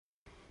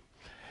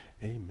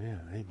Amen.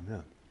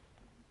 Amen.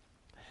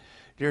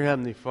 Dear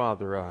Heavenly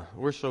Father,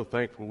 we're so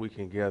thankful we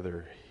can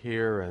gather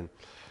here,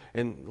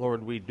 and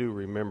Lord, we do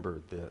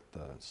remember that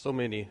so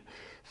many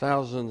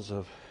thousands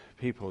of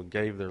people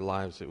gave their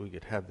lives that we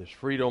could have this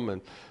freedom,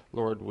 and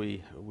Lord,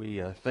 we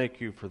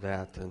thank you for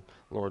that, and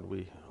Lord,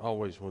 we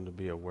always want to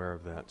be aware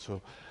of that.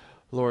 So,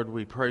 Lord,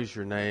 we praise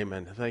your name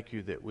and thank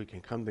you that we can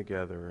come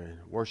together and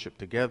worship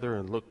together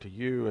and look to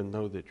you and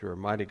know that you're a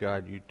mighty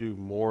God. You do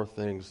more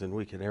things than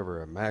we can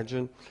ever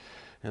imagine.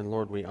 And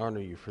Lord, we honor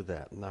you for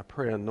that. And I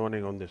pray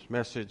anointing on this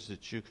message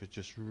that you could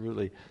just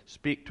really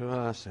speak to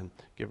us and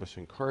give us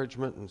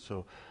encouragement. And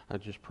so I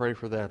just pray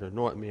for that.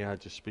 Anoint me. I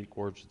just speak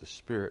words of the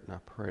Spirit. And I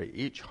pray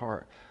each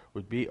heart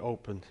would be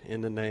opened in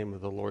the name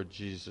of the Lord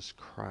Jesus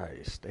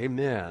Christ.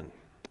 Amen.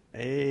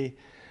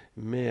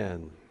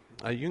 Amen.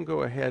 You can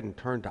go ahead and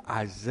turn to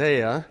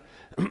Isaiah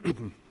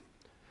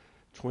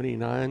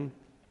 29,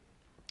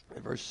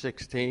 verse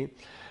 16.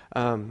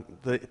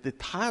 The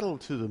title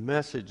to the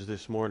message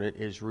this morning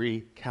is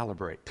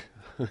Recalibrate.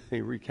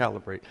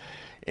 Recalibrate.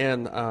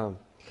 And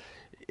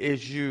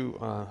as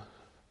you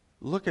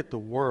look at the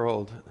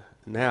world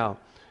now,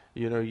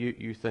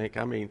 you think,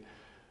 how many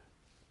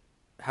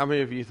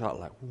of you thought,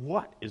 like,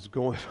 what is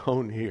going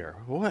on here?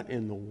 What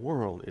in the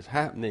world is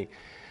happening?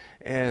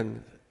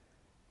 And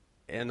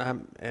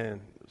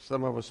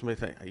some of us may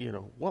think,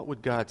 what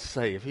would God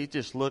say if he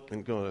just looked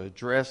and going to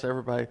address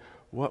everybody?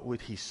 What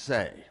would he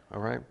say?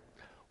 All right.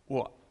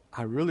 Well,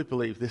 I really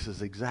believe this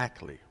is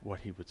exactly what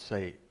he would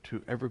say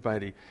to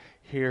everybody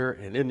here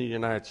and in the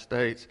United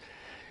States.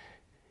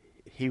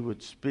 He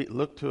would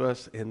look to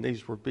us, and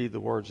these would be the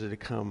words that would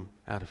come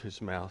out of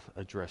his mouth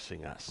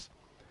addressing us.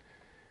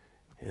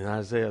 In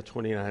Isaiah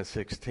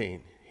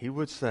 29:16, he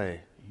would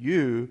say,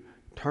 "You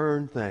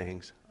turn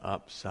things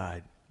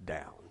upside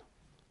down."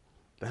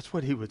 That's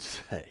what he would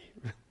say.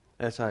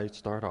 That's how he'd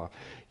start off.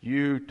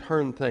 You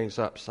turn things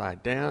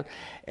upside down,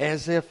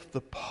 as if the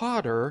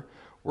potter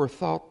were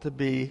thought to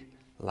be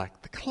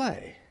like the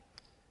clay.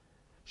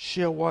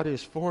 Shall what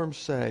is formed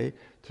say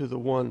to the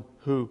one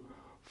who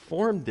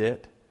formed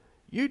it,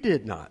 "You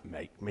did not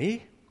make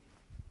me"?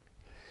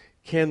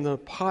 Can the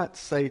pot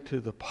say to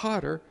the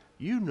potter,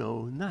 "You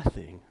know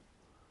nothing"?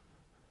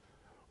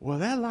 Well,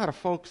 there are a lot of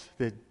folks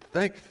that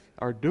think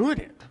are doing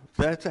it.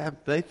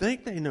 They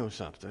think they know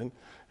something.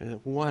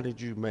 And why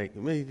did you make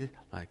me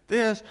like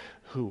this?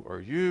 Who are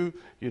you?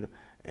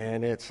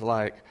 And it's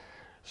like,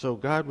 so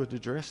God would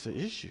address the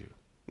issue.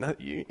 Now,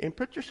 and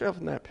put yourself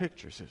in that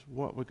picture. Says,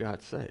 what would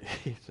God say?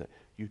 He said,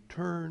 "You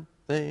turn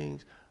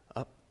things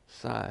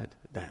upside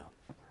down."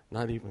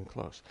 Not even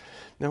close.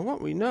 Now,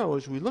 what we know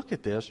as we look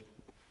at this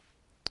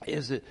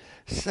is that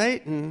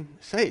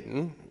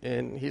Satan,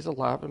 and he's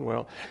alive and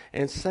well,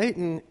 and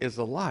Satan is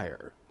a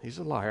liar. He's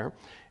a liar,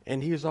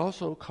 and he is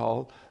also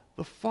called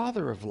the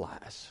father of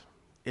lies.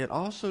 It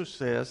also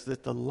says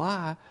that the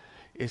lie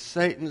is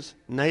Satan's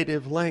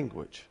native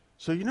language.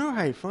 So you know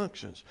how he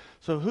functions.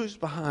 So who's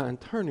behind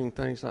turning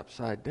things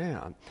upside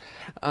down?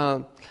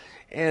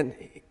 And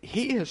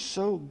he is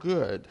so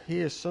good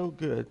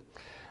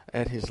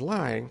at his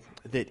lying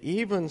that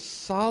even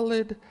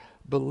solid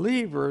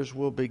believers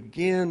will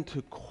begin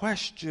to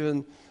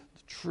question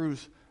the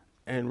truth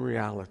and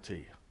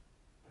reality.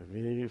 Have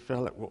any of you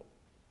felt like, well,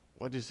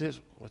 what is this?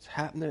 What's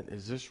happening?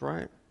 Is this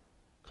right?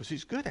 Because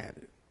he's good at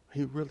it.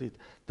 He really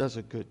does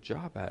a good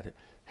job at it.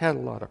 Had a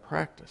lot of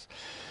practice.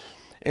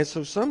 And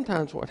so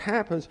sometimes what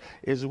happens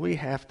is we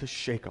have to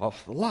shake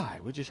off the lie.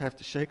 We just have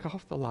to shake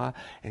off the lie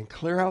and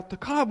clear out the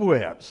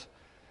cobwebs.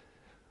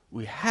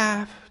 We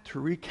have to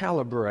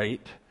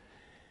recalibrate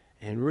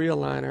and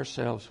realign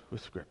ourselves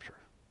with Scripture.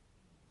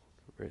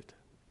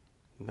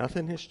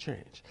 Nothing has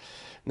changed.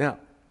 Now,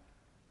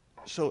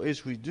 so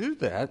as we do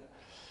that,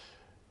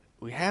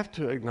 we have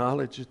to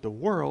acknowledge that the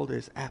world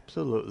is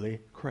absolutely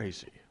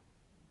crazy.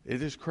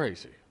 It is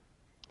crazy.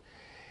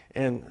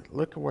 And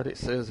look at what it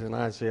says in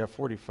Isaiah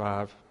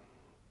 45,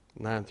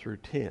 9 through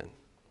 10.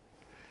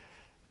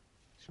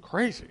 It's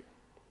crazy.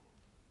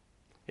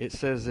 It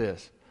says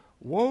this,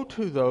 "Woe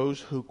to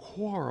those who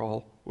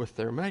quarrel with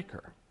their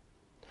maker.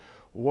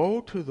 Woe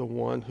to the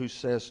one who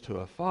says to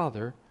a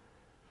father,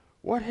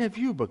 'What have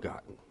you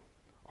begotten?'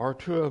 Or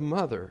to a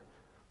mother,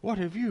 'What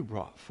have you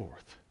brought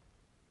forth?'"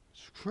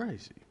 It's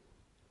crazy.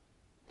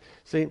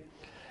 See,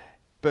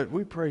 but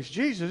we praise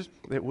Jesus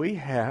that we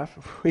have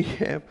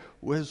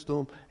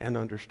wisdom and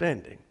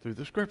understanding through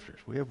the Scriptures.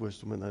 We have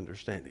wisdom and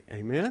understanding.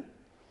 Amen?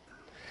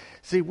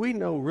 See, we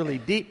know really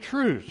deep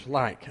truths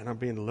like, and I'm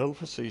being a little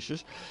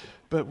facetious,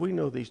 but we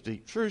know these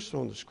deep truths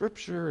on the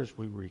Scripture as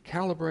we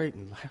recalibrate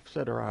and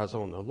set our eyes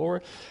on the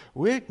Lord.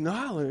 We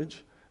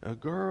acknowledge a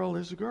girl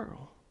is a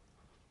girl.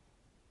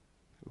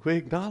 We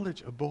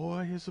acknowledge a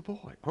boy is a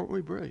boy. Aren't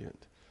we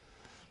brilliant?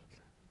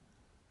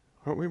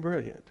 Aren't we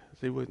brilliant?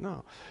 See, we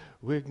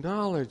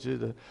acknowledge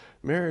that a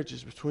marriage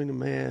is between a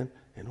man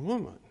and a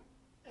woman.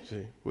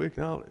 See, we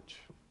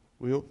acknowledge.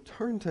 We don't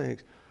turn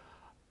things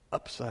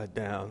upside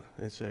down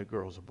and say a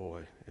girl's a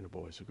boy and a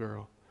boy's a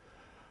girl.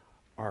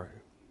 Or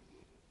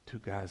two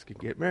guys can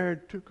get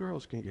married, two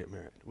girls can get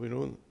married. We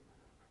don't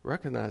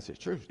recognize it's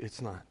truth.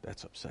 It's not.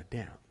 That's upside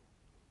down.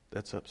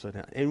 That's upside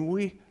down. And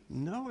we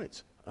know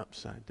it's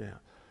upside down.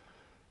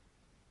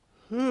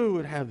 Who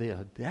would have the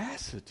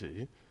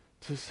audacity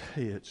to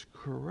say it's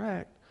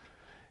correct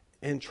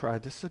and try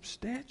to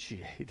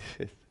substantiate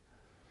it?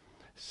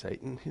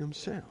 Satan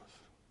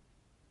himself.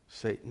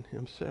 Satan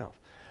himself.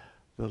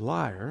 The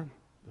liar,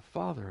 the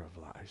father of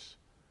lies,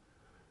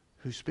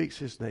 who speaks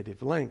his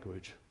native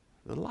language,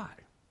 the lie.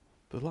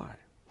 The lie.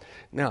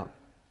 Now,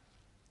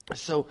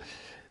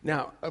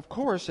 of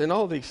course, in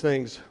all these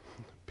things,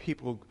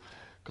 people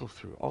go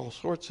through all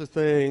sorts of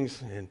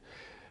things and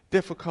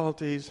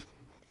difficulties,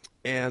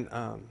 and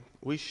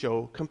we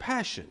show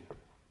compassion.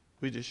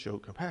 We just show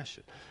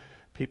compassion.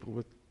 People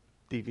with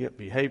deviant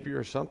behavior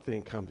or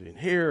something comes in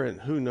here, and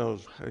who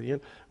knows,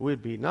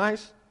 we'd be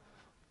nice,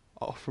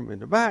 offer them in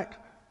the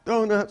back,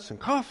 donuts and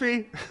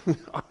coffee.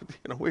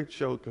 We'd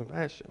show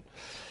compassion.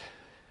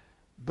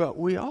 But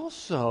we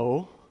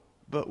also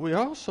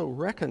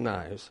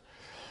recognize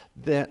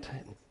that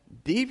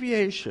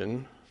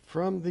deviation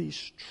from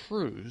these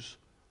truths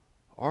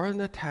are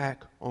an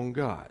attack on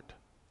God.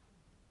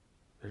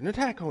 They're an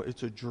attack on,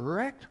 it's a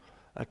direct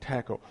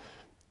attack on,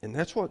 and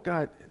that's what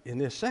God, in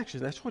this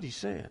section, that's what he's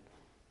saying.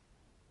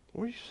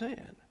 What are you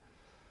saying?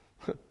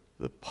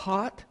 The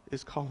pot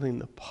is calling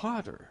the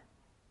potter.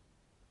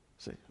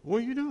 Say, what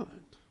are you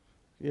doing?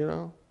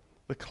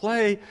 The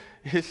clay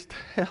is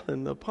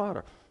telling the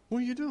potter, what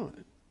are you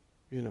doing?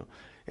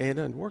 And it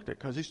doesn't work that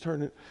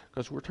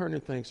because we're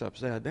turning things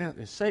upside down,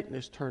 and Satan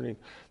is turning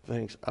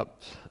things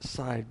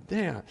upside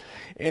down.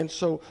 And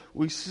so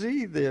we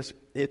see this,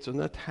 it's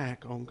an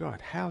attack on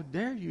God. How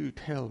dare you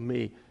tell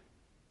me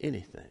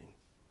anything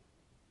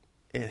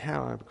and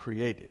how I'm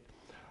created,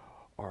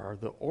 or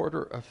the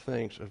order of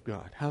things of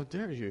God? How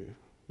dare you,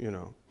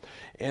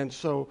 And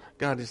so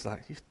God is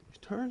like, he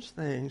turns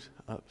things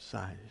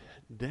upside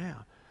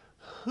down.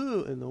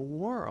 Who in the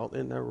world,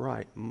 in their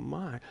right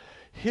mind,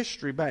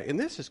 history back, and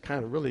this is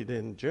kind of really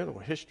in general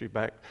history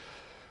back,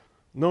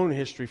 known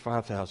history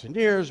 5,000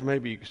 years,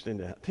 maybe you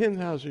extend that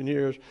 10,000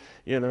 years,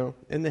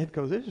 and they'd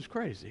go, this is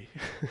crazy.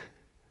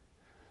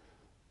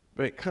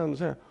 But it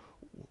comes out,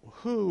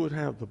 who would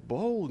have the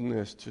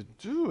boldness to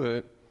do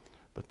it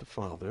but the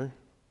father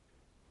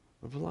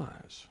of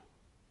lies?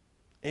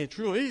 And it's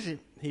real easy.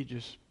 He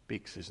just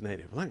speaks his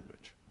native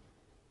language.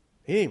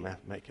 He ain't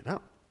have to make it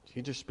up.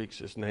 He just speaks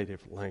his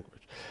native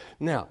language.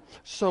 Now,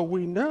 so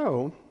we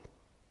know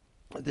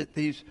that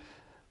these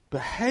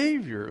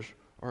behaviors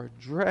are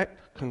a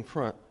direct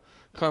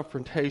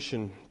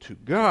confrontation to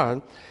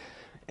God,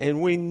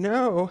 and we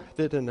know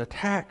that an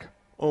attack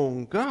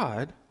on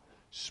God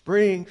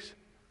springs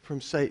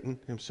from Satan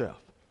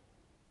himself.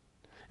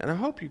 And I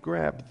hope you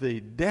grab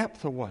the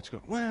depth of what's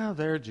going on. Well,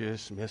 they're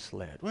just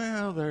misled.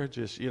 Well, they're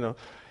just,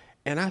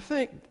 And I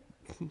think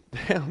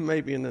down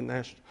maybe in the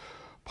national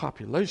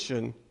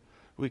population,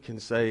 we can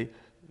say,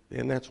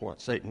 and that's what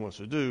Satan wants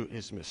to do,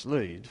 is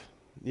mislead,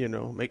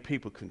 make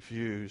people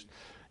confused.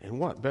 And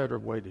what better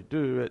way to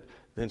do it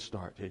than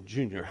start in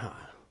junior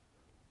high?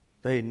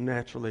 They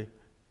naturally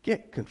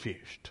get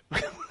confused.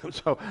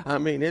 So,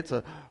 it's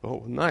a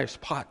nice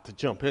pot to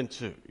jump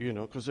into,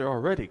 because they're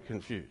already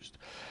confused.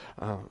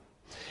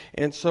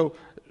 And so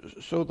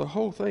the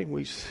whole thing,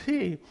 we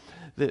see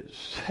that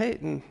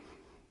Satan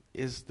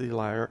is the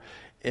liar,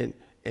 and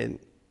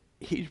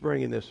he's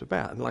bringing this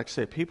about. And like I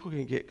said, people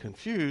can get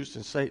confused,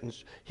 and Satan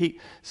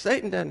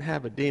doesn't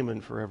have a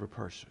demon for every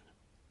person.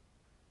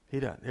 He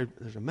doesn't.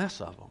 There's a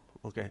mess of them,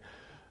 okay?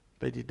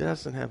 But he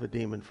doesn't have a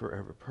demon for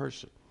every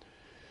person.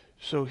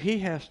 So he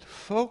has to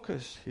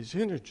focus his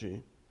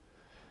energy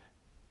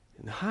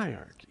in the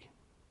hierarchy.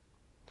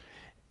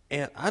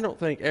 And I don't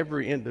think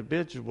every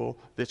individual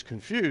that's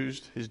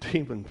confused is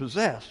demon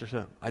possessed or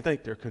something. I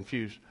think they're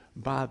confused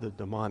by the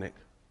demonic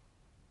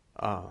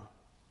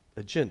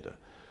agenda.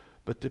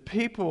 But the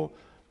people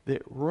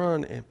that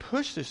run and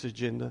push this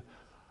agenda,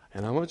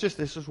 and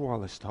this is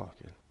Wallace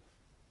talking,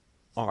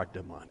 are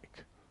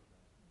demonic.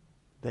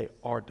 They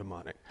are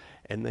demonic.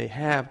 And they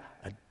have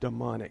a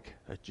demonic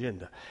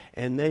agenda.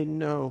 And they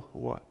know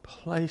what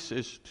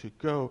places to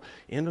go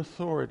in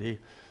authority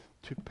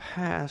to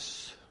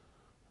pass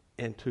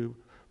and to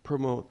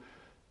promote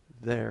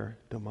their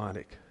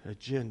demonic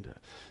agenda.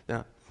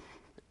 Now,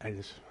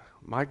 it's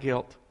my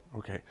guilt,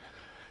 okay.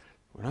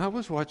 When I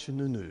was watching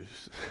the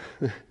news,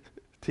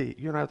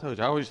 I told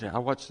you, I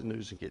watch the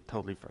news and get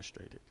totally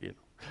frustrated,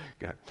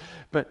 God.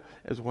 But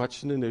I was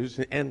watching the news,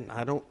 and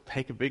I don't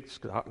take a big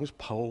stock in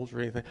polls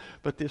or anything,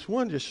 but this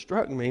one just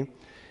struck me,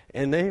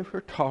 and they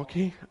were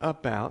talking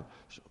about,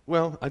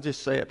 well, I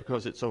just say it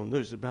because it's on the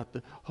news, about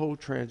the whole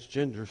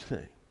transgender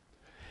thing.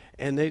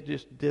 And they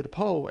just did a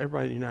poll,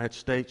 everybody in the United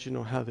States, you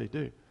know how they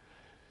do.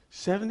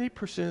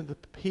 70% of the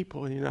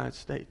people in the United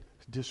States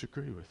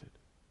disagree with it.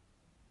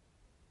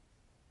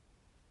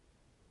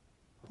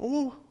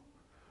 Oh,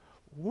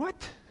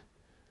 what?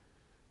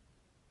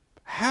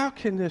 How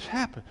can this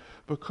happen?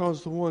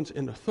 Because the ones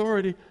in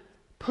authority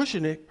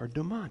pushing it are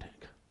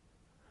demonic.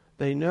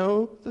 They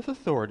know the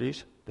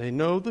authorities They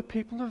know the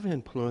people of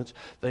influence.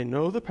 They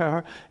know the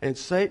power. And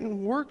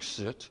Satan works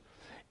it,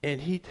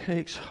 and he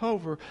takes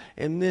over.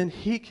 And then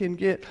he can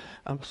get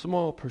a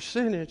small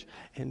percentage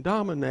and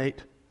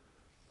dominate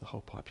the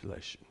whole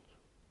population.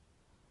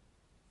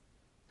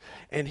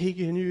 And he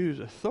can use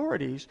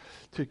authorities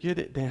to get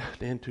it down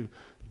into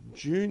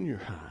junior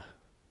high.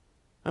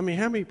 I mean,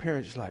 how many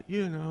parents are like,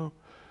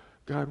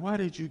 God, why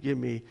did you give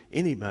me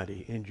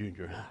anybody in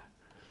junior high?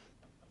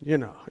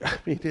 I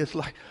mean, it's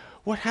like,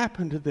 what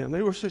happened to them?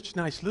 They were such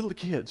nice little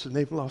kids, and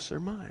they've lost their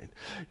mind.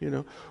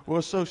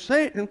 Well, so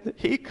Satan,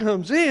 he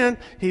comes in,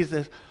 he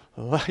says,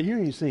 well, you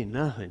ain't seen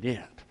nothing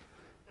yet.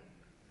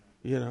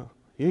 You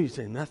ain't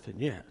seen nothing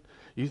yet.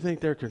 You think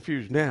they're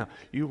confused now.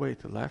 You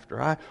wait till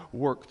after I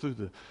work through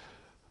the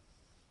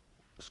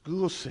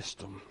school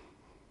system,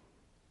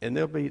 and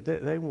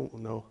they won't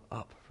know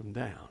up from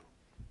down.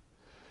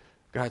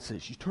 God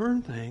says, you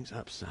turn things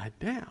upside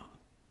down.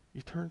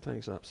 You turn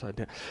things upside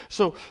down.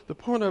 So the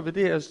point of it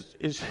is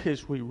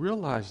we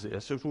realize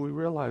this,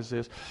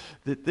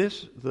 that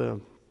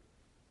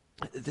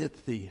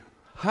the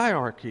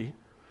hierarchy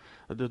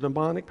of the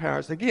demonic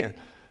powers, again,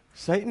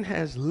 Satan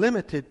has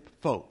limited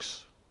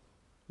folks.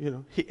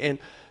 And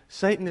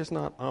Satan is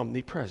not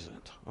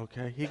omnipresent,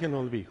 okay? He can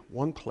only be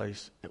one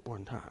place at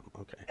one time,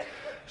 okay?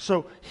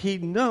 So he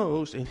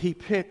knows and he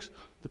picks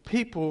the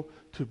people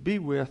to be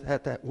with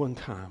at that one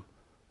time,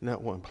 in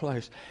that one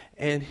place.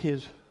 And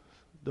his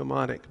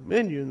demonic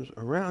minions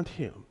around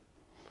him,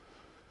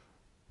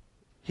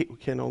 he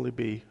can only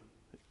be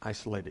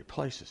isolated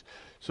places.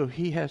 So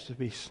he has to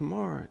be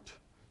smart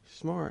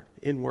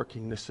in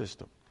working the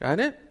system. Got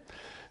it?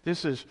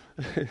 This is,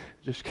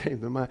 just came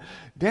to mind.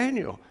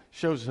 Daniel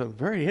shows something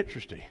very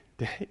interesting.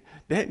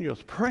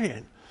 Daniel's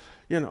praying,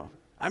 Daniel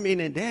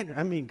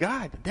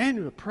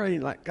was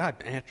praying like God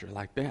answered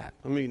like that.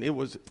 I mean, it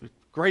was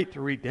great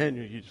to read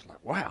Daniel. You're just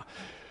like, wow.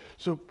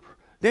 So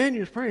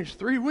Daniel's praying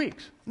 3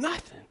 weeks,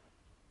 nothing.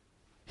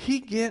 He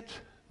gets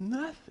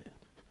nothing.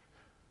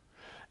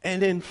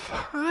 And then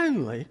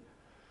finally,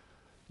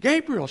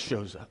 Gabriel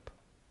shows up.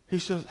 He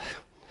says,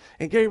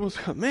 and Gabriel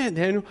says, man,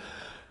 Daniel,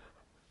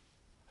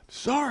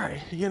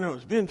 sorry,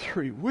 it's been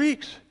 3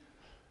 weeks,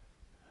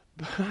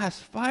 but I was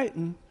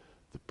fighting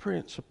the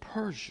prince of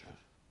Persia.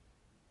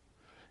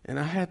 And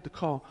I had to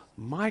call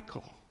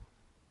Michael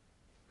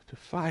to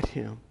fight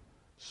him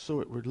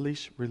so it would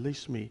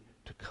release me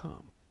to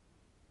come.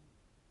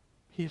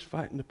 He is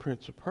fighting the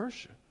prince of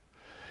Persia.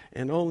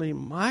 And only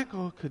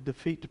Michael could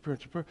defeat the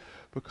prince of Persia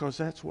because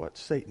that's what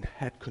Satan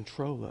had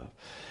control of.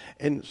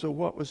 And so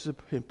what was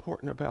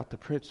important about the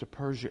prince of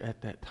Persia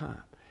at that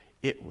time?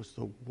 It was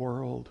the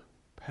world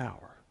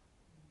power.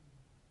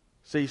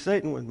 See,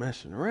 Satan was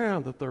messing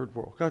around the third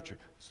world country.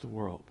 It's the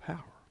world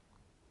power.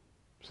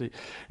 See,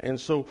 and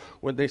so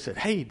when they said,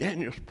 hey,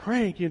 Daniel's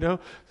praying,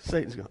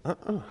 Satan's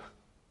going,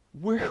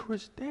 Where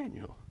was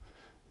Daniel?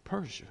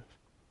 Persia.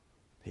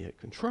 He had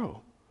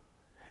control.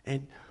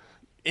 And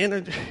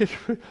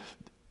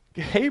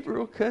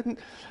Gabriel couldn't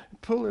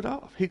pull it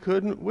off. He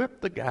couldn't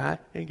whip the guy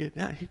and get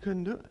down. He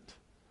couldn't do it.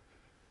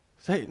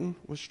 Satan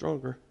was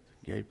stronger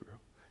than Gabriel.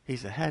 He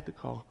said, had to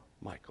call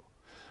Michael.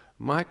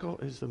 Michael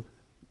is the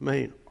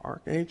main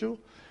archangel,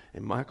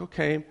 and Michael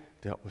came,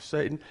 dealt with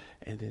Satan,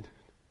 and then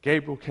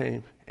Gabriel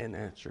came and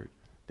answered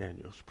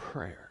Daniel's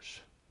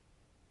prayers.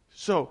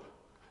 So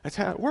that's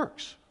how it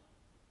works.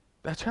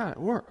 That's how it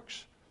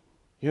works.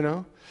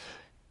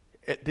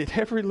 Did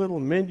every little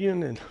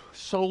minion and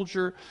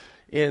soldier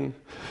in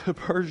the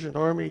Persian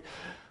army,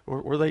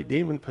 were they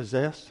demon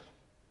possessed?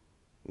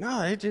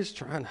 No, they just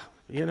trying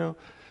to,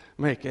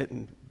 make it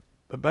and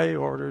obey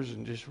orders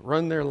and just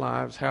run their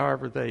lives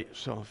however they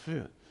saw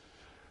fit.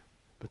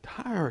 But the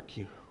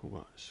hierarchy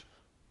was.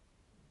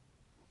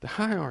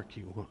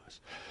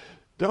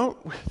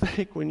 Don't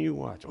think when you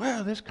watch,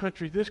 well, this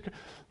country.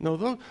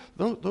 No,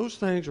 those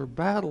things are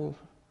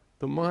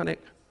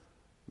demonic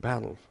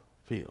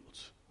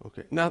battlefields.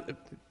 Okay. Now,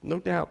 no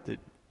doubt that,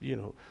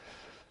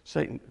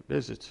 Satan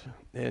visits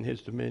and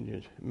his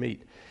dominions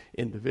meet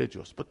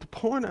individuals. But the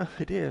point of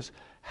it is,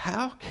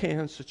 how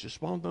can such a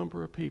small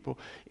number of people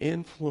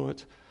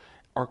influence,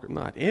 or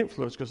not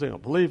influence because they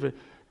don't believe it,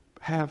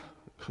 have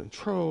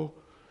control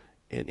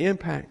and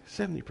impact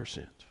 70%?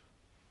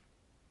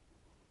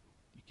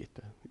 You get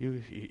that?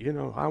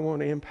 I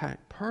want to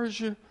impact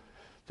Persia,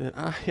 then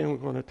I am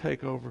going to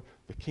take over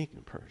the kingdom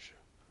of Persia.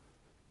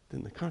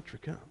 Then the country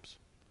comes.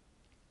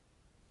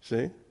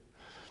 See?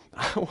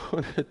 I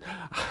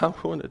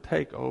want to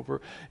take over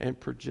and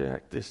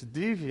project this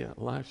deviant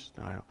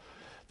lifestyle.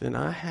 Then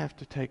I have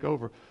to take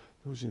over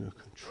those in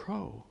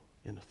control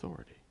and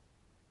authority.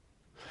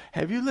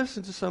 Have you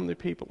listened to some of the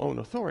people on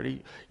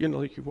authority?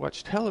 Like you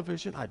watch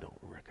television. I don't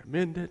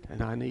recommend it,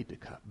 and I need to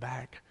cut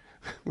back.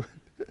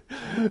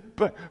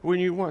 But when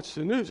you watch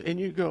the news and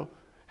you go,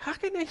 how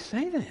can they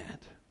say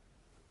that?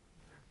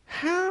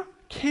 How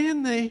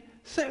can they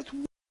say it?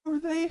 What are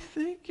they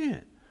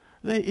thinking?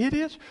 They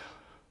idiots?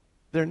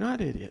 They're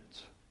not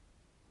idiots.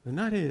 They're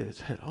not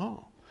idiots at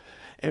all.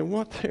 And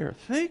what they're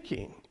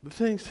thinking, the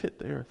things that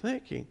they're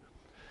thinking,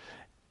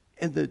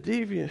 And the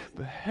deviant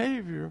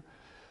behavior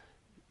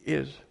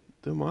is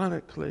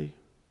demonically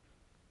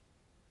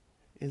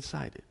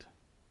incited.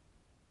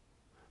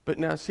 But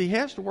now, see, he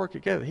has to work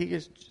together. He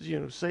is,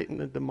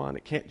 Satan and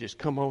demonic can't just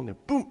come on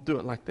and boom, do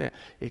it like that.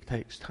 It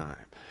takes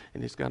time.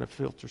 And it's got to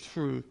filter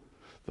through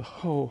the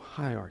whole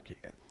hierarchy.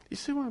 You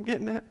see what I'm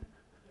getting at?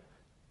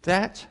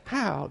 That's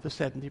how the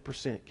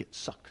 70% gets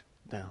sucked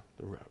down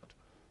the road.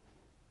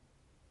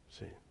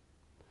 See?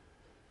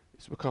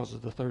 It's because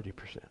of the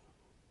 30%.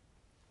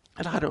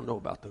 And I don't know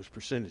about those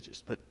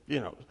percentages, but,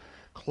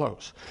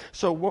 close.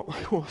 So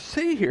what we'll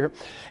see here,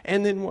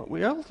 and then what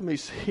we ultimately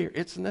see here,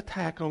 it's an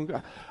attack on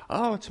God.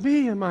 Oh, it's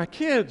me and my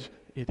kids.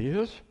 It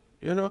is.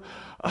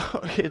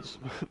 It's,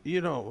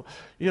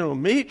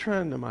 me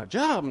trying to my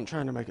job and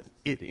trying to make it.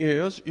 It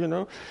is,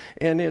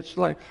 and it's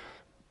like,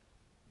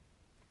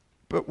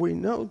 but we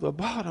know the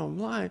bottom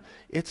line,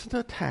 it's an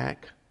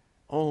attack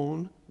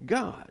on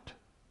God.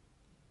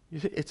 You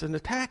see, it's an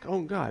attack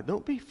on God.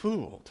 Don't be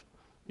fooled.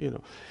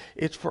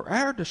 It's for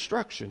our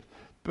destruction,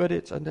 but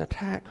it's an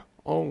attack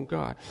on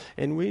God.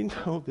 And we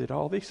know that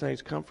all these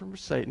things come from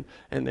Satan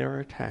and they're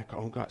an attack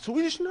on God. So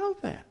we just know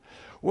that.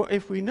 Well,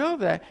 if we know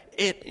that,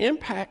 it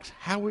impacts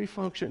how we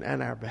function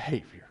and our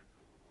behavior.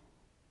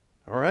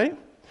 All right?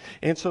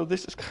 And so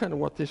this is kind of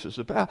what this is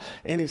about.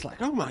 And it's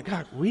like, oh my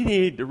God, we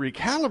need to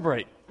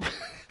recalibrate.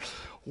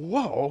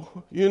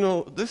 Whoa,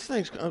 this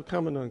thing's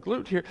coming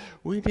unglued here.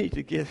 We need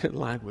to get in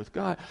line with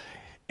God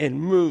and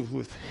move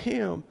with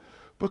Him,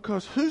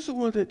 because who's the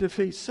one that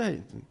defeats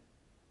Satan?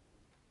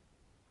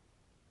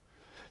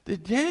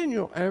 Did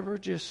Daniel ever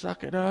just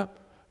suck it up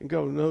and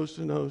go nose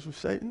to nose with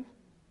Satan?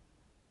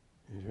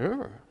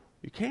 Sure.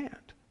 You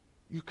can't.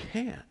 You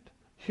can't.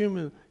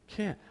 Human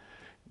can't.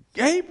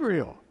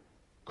 Gabriel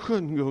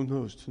couldn't go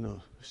nose to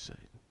nose with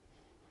Satan.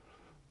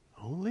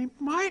 Only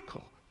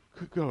Michael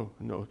could go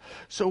nose.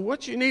 So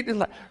what you need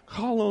to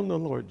call on the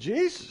Lord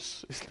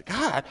Jesus. It's like,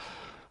 God,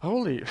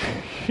 holy,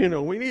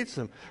 we need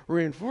some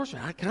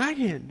reinforcement. I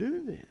can't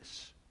do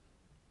this.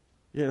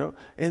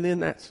 And then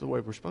that's the way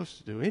we're supposed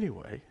to do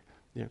anyway.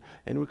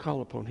 And we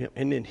call upon Him,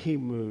 and then He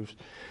moves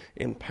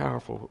in a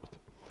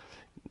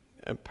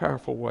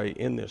powerful way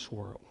in this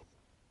world.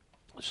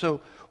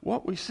 So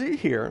what we see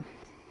here,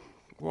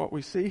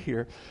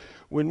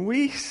 when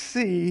we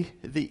see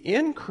the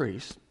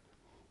increase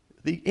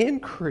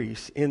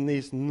in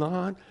these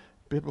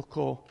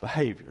non-biblical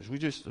behaviors, we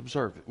just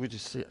observe it, we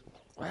just see it.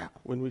 Wow.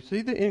 When we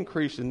see the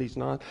increase in these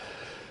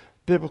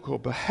non-biblical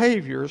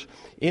behaviors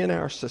in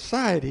our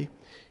society,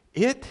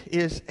 it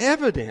is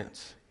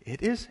evidence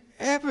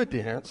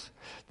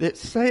that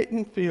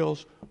Satan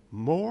feels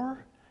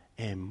more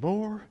and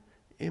more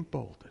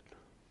emboldened.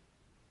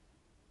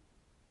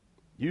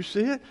 You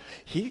see it?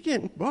 He's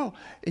getting bold.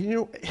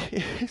 And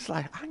it's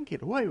like, I can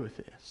get away with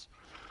this.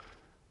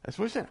 That's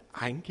what he said.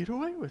 I can get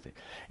away with it.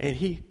 And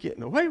he's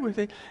getting away with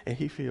it, and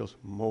he feels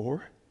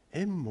more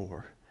and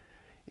more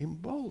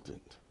emboldened.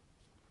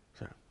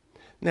 So,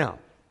 now,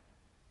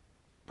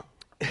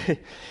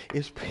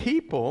 as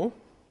people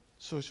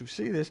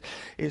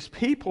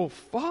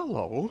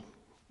follow,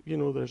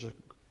 there's a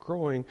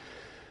growing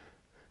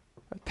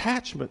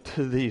attachment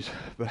to these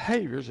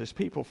behaviors. As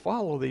people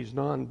follow these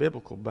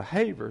non-biblical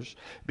behaviors,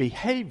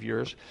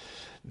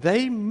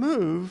 they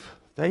move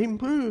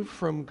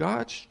from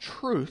God's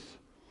truth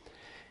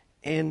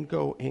and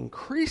go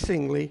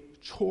increasingly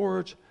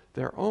towards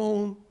their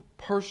own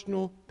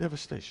personal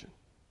devastation.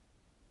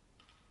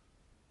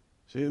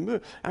 See,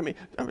 I mean,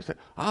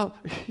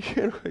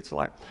 it's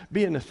like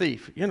being a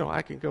thief.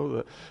 I can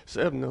go to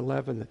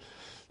 7-Eleven,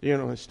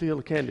 and steal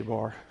a candy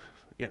bar,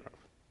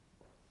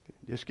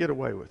 Just get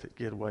away with it,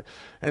 get away.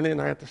 And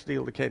then I have to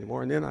steal the candy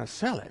bar, and then I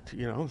sell it,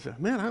 Say,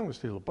 man, I'm going to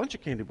steal a bunch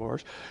of candy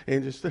bars.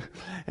 And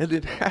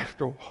then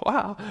after a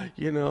while,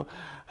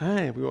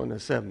 I ain't going to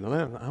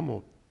 7-Eleven. I'm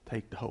going to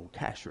take the whole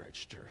cash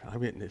register.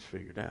 I'm getting this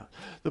figured out.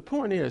 The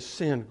point is,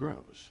 sin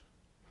grows.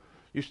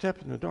 You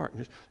step in the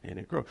darkness, and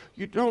it grows.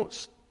 You don't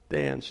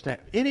stand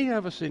static. Any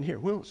of us in here,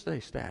 we don't stay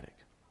static.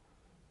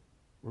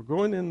 We're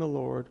growing in the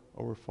Lord,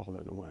 or we're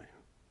falling away.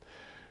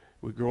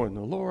 We grow in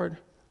the Lord.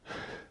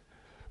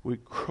 We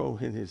grow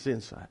in His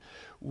inside.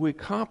 We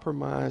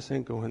compromise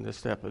and go in the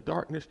step of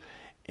darkness,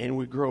 and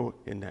we grow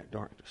in that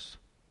darkness.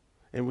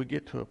 And we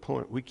get to a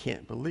point we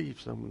can't believe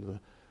some of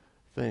the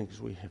things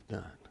we have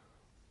done.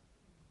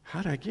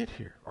 How did I get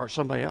here? Or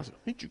somebody else, how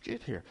did you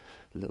get here?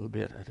 A little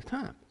bit at a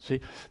time. See,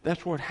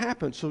 that's what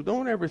happens. So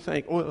don't ever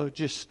think, it'll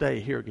just stay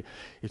here.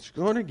 It's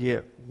going to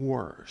get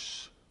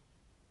worse.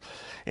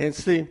 And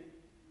see,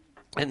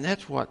 and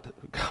that's what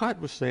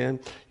God was saying.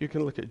 You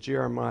can look at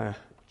Jeremiah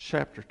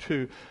chapter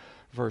 2,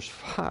 verse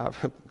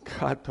 5.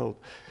 God told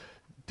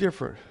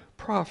different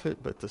prophet,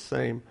 but the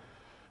same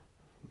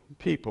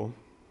people.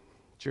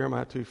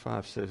 Jeremiah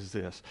 2:5 says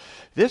this.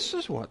 This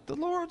is what the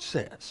Lord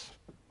says.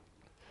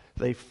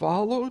 They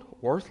followed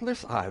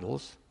worthless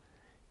idols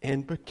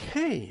and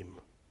became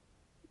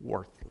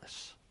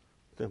worthless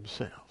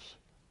themselves.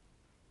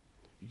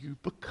 You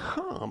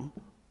become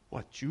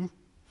what you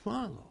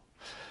follow.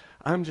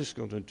 I'm just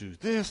going to do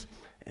this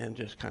and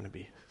just kind of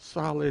be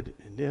solid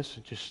in this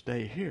and just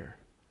stay here.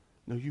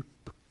 No, you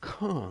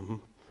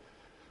become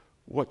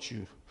what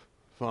you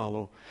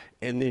follow,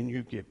 and then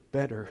you get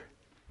better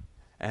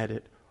at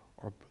it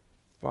or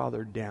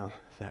farther down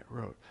that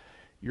road.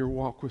 Your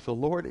walk with the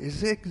Lord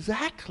is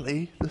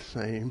exactly the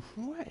same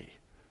way.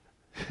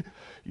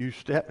 You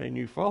step and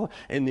you follow,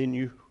 and then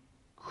you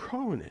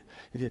grow in it.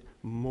 You get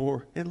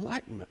more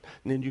enlightenment,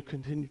 and then you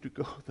continue to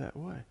go that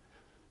way.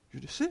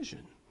 Your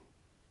decision.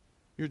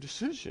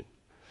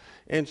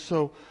 And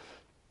so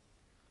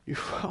you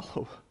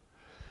follow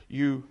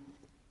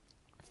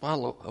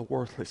a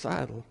worthless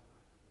idol,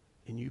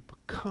 and you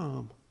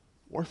become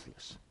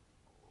worthless.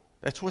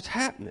 That's what's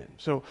happening.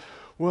 So,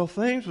 well,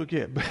 things will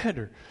get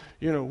better.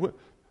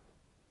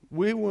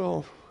 We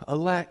will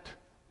elect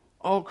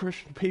all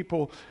Christian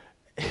people,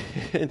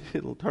 and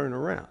it'll turn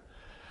around.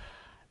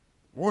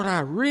 What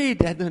I read,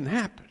 that doesn't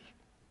happen.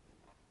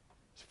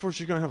 First,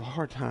 you're going to have a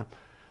hard time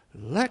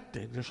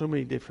electing. There's so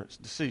many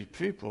different deceived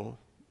people.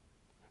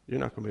 You're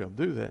not going to be able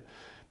to do that.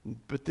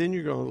 But then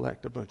you're going to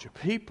elect a bunch of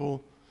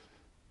people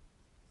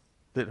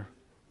that are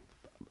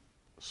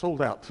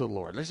sold out to the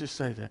Lord. Let's just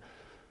say that.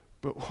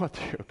 But what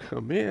they're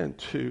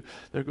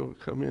going to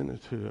come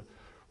into a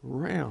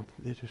realm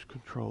that is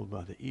controlled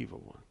by the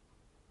evil one.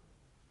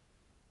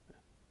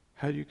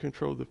 How do you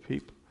control the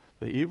people?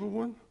 The evil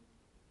one?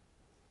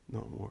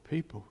 No more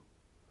people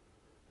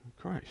in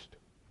Christ.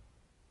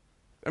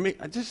 I mean,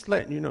 I'm just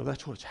letting you know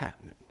that's what's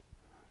happening.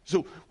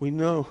 So we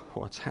know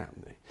what's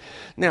happening.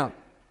 Now,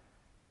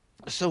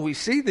 so we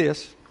see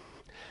this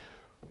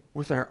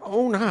with our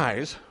own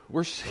eyes.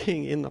 We're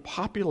seeing in the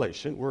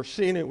population, we're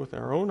seeing it with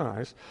our own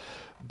eyes,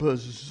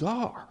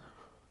 bizarre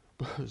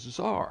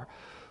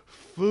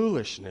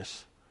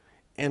foolishness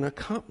and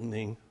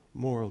accompanying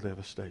moral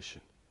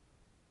devastation.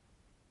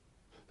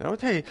 Now, I'll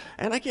tell you,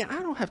 and again,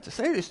 I don't have to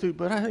say this to you,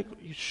 but I think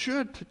you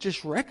should to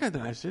just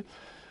recognize it.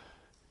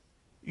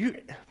 You're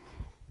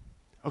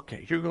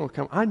going to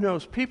come. I know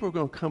people are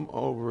going to come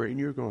over and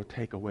you're going to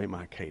take away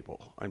my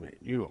cable. I mean,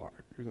 you are.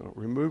 You're going to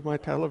remove my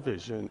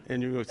television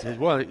and you're going to say,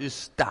 well, just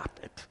stop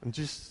it.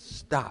 Just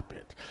stop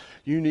it.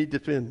 You need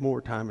to spend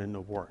more time in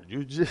the Word.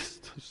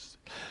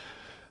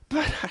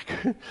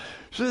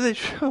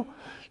 So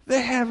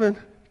they're having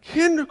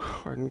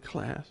kindergarten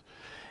class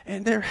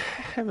and they're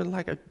having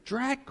like a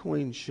drag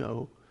queen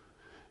show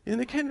in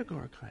the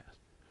kindergarten class.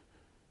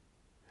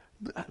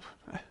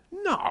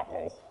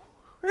 No,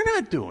 we're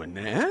not doing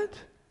that.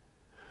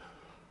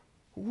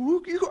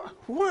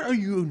 What are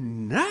you,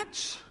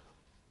 nuts?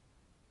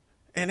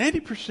 And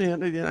 80% of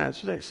the United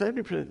States,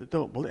 70%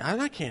 don't believe.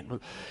 I can't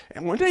believe.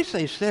 And when they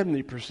say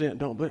 70%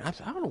 don't believe, I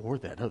don't know where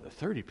that other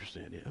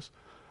 30% is.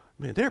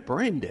 I mean, they're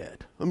brain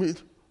dead. I mean,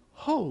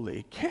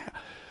 holy cow.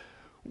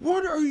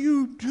 What are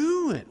you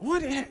doing?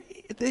 What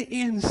the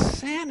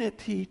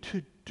insanity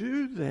to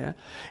do that?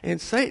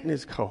 And Satan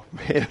is called,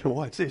 man,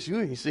 watch this.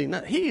 You ain't seen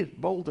that. He is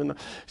bold enough.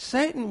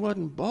 Satan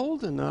wasn't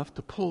bold enough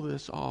to pull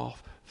this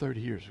off 30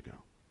 years ago.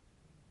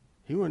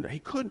 He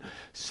couldn't.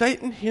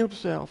 Satan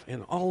himself,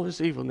 in all his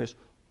evilness,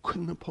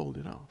 couldn't have pulled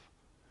it off.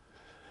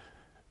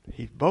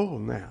 He's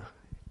bold now.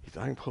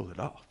 I can pull it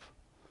off.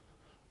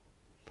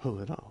 Pull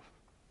it off.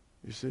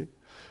 You see?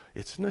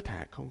 It's an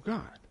attack on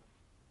God.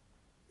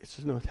 It's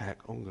an attack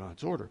on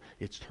God's order.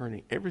 It's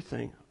turning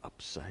everything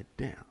upside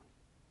down.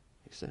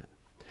 He said.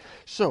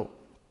 So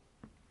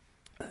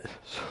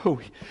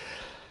we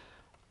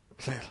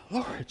say,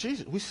 Lord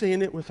Jesus, we're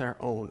seeing it with our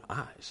own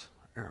eyes.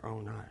 Our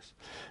own eyes.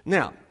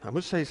 Now, I'm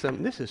going to say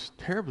something. This is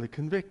terribly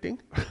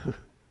convicting.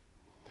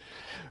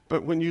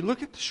 But when you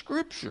look at the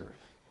Scripture,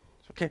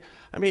 okay,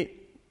 I mean,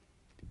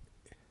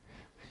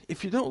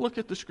 if you don't look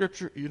at the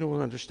Scripture, you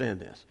don't understand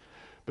this.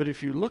 But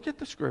if you look at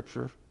the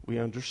Scripture, we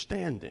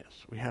understand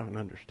this. We have an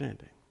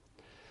understanding.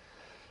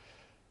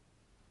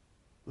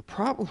 The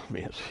problem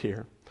is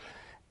here,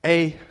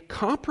 a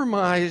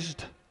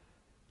compromised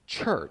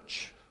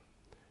church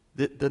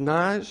that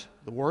denies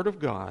the Word of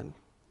God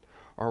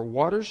or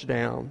waters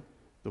down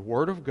the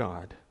Word of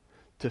God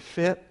to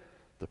fit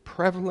the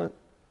prevalent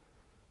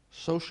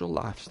social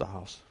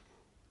lifestyles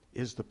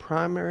is the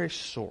primary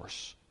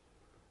source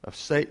of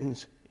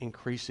Satan's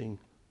increasing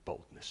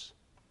boldness.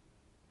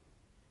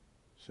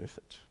 So if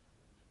it's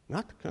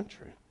not the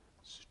country,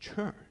 it's the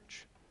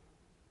church.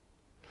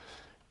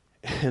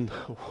 And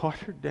the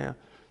watered down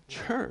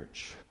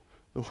church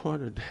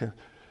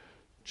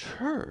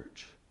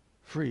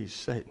frees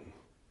Satan,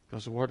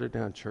 because the watered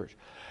down church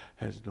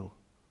has no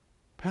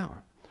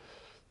power.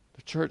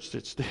 The church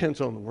that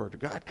stands on the Word of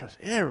God, because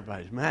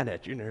everybody's mad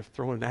at you and they're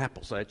throwing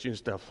apples at you and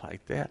stuff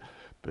like that,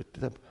 but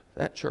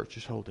that church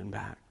is holding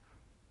back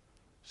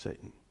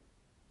Satan.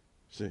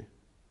 See?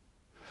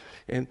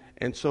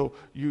 And so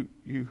you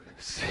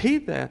see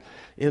that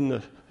in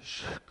the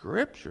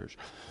Scriptures,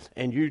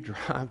 and you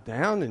drive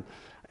down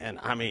and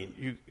I mean,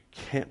 you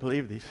can't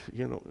believe these,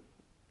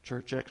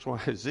 Church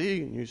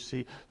XYZ, and you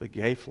see the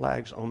gay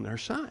flags on their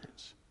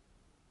signs.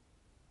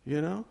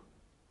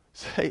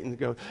 Satan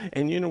goes,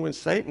 and when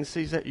Satan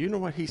sees that, you know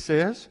what he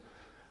says?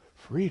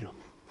 Freedom.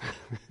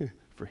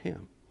 for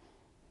him.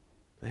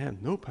 They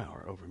have no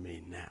power over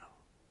me now.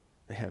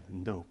 They have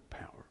no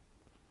power.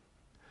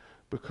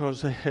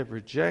 Because they have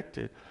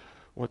rejected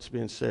what's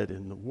been said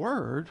in the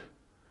Word,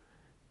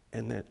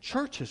 and that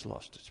church has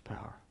lost its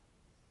power.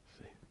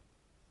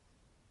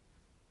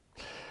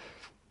 See?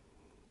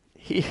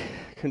 He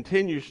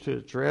continues to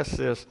address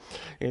this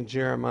in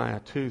Jeremiah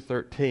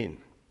 2:13.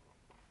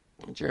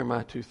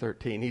 Jeremiah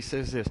 2:13, he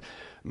says this,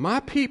 my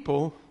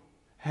people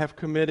have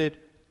committed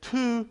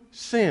 2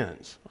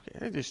 sins.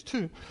 Okay, there's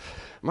 2.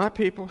 My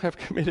people have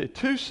committed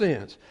 2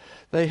 sins.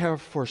 They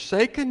have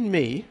forsaken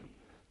me,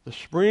 the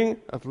spring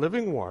of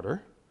living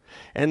water,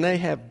 and they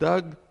have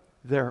dug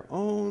their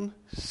own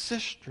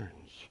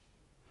cisterns,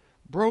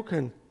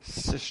 broken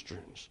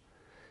cisterns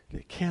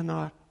that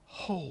cannot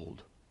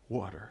hold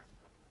water.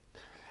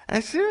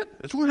 That's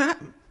it. That's what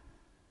happened.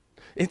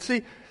 And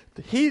see,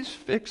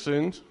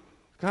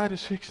 God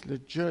is fixing to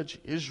judge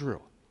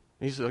Israel.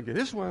 He said, okay,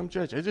 this is why I'm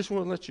judging. I just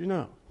want to let you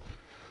know.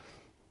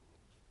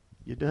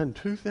 You've done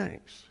 2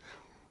 things.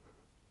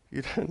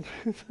 You've done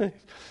 2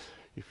 things.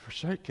 You've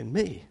forsaken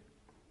me,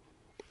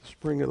 the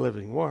spring of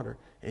living water,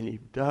 and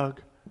you've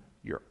dug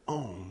your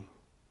own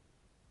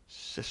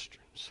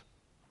cisterns.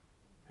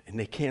 And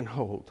they can't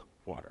hold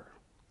water.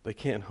 They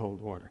can't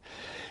hold water.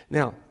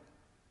 Now,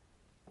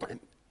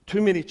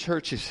 too many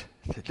churches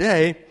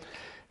today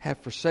have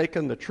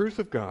forsaken the truth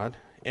of God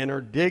and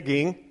are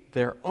digging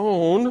their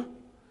own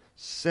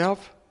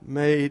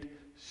self-made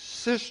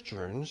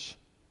cisterns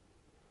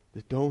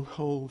that don't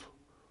hold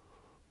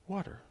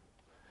water.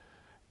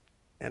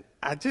 And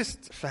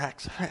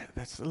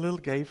that's the little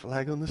gay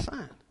flag on the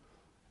sign.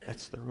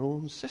 That's their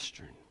own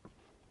cistern.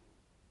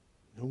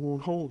 It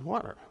won't hold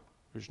water.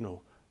 There's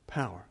no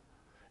power.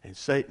 And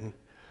Satan,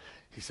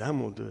 he said, I'm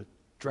going to do a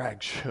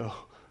drag show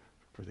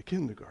for the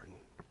kindergarten.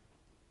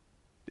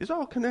 It's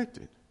all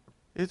connected.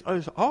 It's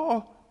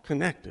all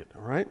connected,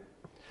 all right?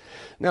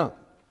 Now,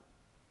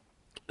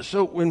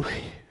 so when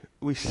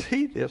we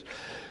see this,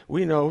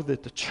 we know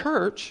that the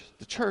church,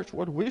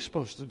 what are we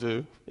supposed to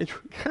do? It's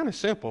kind of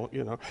simple,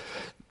 you know.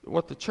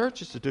 What the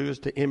church is to do is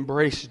to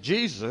embrace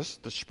Jesus,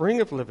 the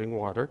spring of living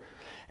water,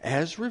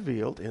 as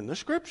revealed in the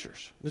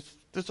Scriptures.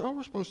 That's all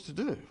we're supposed to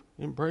do,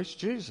 embrace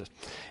Jesus.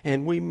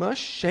 And we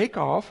must shake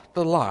off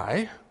the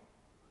lie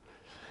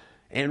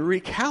and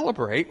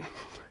recalibrate,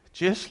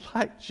 just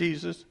like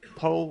Jesus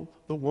told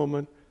the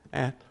woman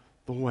at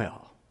the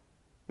well.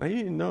 Now, you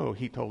didn't know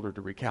he told her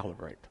to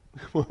recalibrate.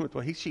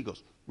 She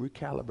goes,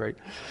 recalibrate.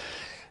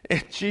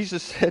 And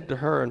Jesus said to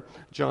her in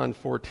John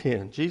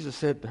 4:10, Jesus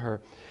said to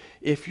her,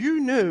 if you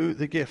knew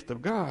the gift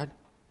of God,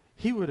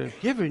 he would have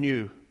given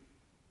you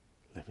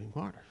living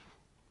water.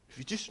 If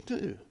you just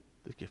knew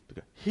the gift of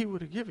God, he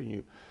would have given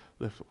you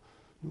living water.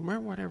 No matter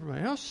what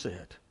everybody else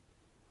said,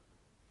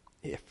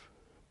 if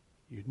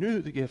you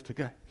knew the gift of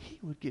God, he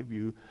would give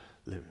you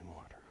living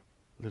water.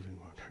 Living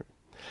water.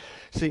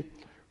 See,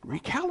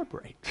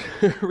 recalibrate.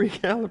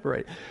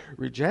 Recalibrate.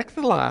 Reject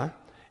the lie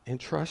and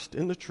trust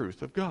in the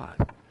truth of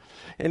God.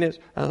 And it's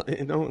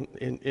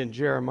in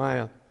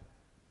Jeremiah,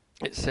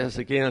 it says,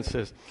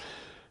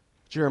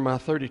 Jeremiah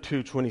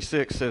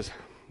 32:26 says,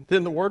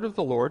 then the word of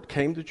the Lord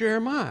came to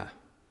Jeremiah.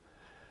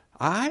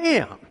 I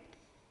am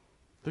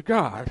the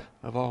God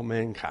of all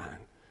mankind.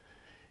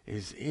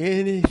 Is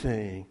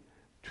anything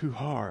too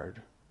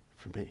hard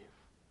for me?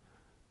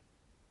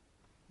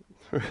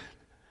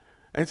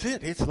 That's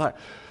it. It's like,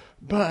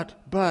 but,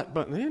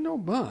 there ain't no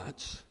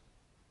buts.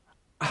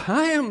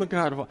 I am the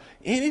God of all.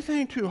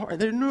 Anything too hard,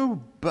 there's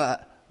no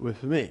but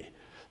with me.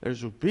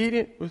 There's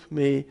obedient with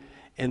me,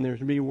 and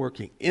there's me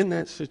working in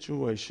that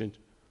situation,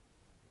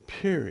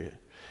 period.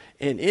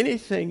 And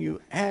anything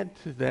you add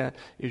to that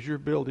is you're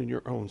building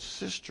your own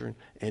cistern,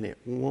 and it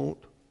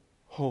won't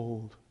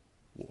hold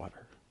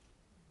water.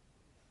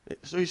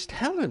 So he's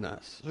telling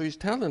us,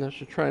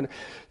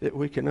 that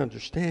we can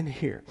understand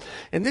here.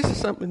 And this is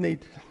something we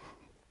need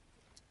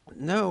to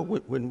know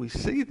when we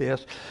see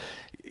this.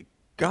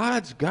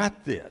 God's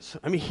got this.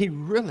 I mean, he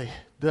really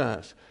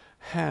does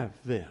have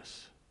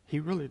this. He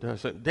really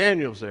does.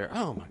 Daniel's there.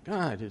 Oh, my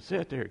God, it's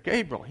it there.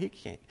 Gabriel, he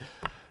can't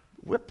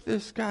whip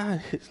this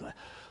guy. He's like,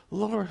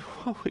 Lord,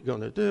 what are we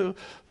going to do?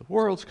 The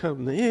world's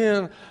coming to the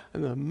end,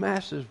 and the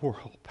massive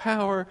world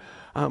power.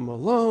 I'm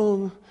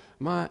alone.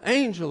 My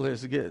angel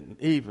is getting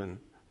even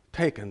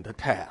taken to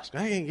task.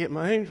 I can't get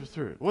my angel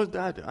through. What did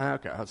I do?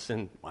 Okay, I'll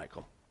send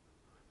Michael.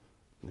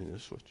 And then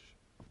switch.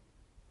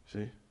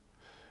 See?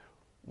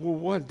 Well,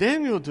 what did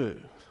Daniel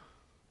do?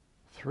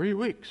 3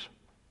 weeks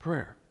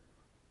prayer.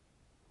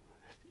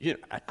 You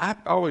know, I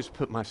always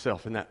put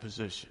myself in that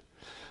position.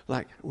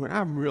 Like when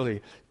I'm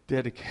really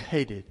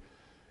dedicated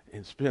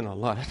and spend a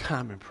lot of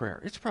time in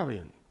prayer, it's probably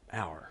an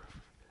hour.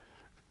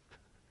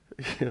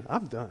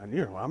 I'm done.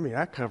 You know, I mean,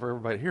 I cover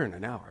everybody here in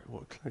an hour.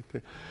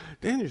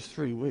 Daniel's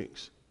 3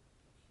 weeks.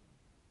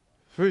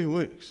 3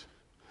 weeks.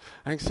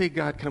 I can see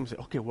God come and say,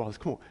 okay, Wallace,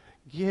 come on.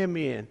 Give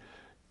me in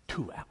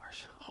 2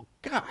 hours. Oh,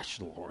 gosh,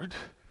 Lord.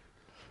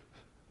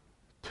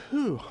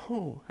 2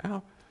 whole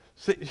hours.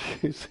 See,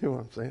 you see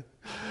what I'm saying?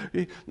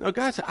 No,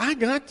 God said, I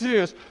got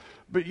this,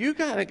 But you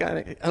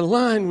gotta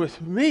align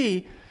with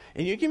me,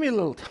 and you give me a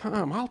little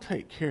time, I'll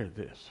take care of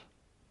this.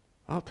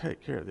 I'll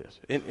take care of this.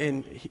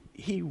 And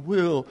he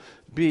will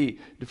be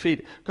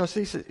defeated. Because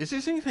he said, is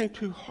this anything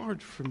too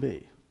hard for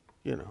me?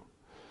 You know.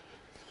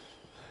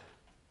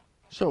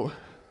 So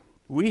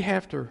we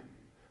have to,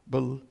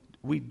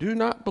 we do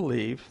not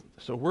believe,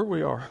 so where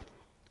we are,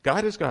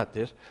 God has got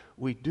this.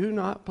 We do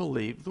not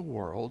believe the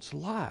world's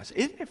lies.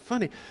 Isn't it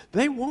funny?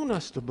 They want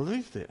us to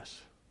believe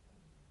this.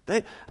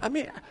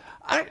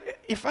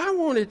 If I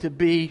wanted to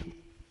be,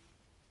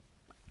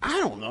 I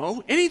don't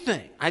know,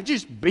 anything, I'd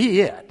just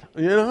be it,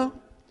 you know?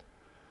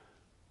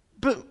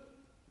 But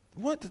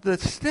what the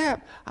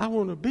step, I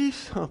want to be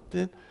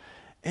something,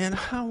 and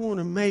I want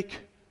to make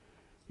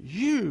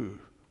you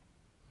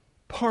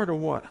part of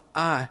what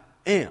I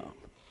am.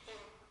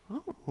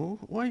 Oh,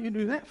 why do you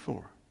do that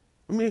for?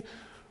 I mean,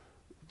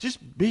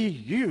 just be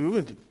you,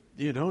 and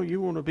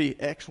you want to be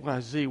X, Y,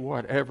 Z,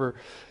 whatever.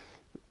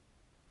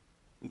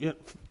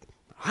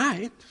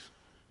 Right.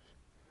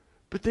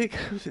 But they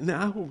goes,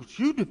 now I want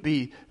you to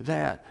be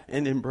that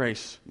and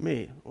embrace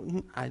me.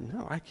 I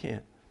know I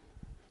can't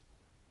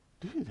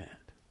do that.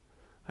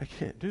 I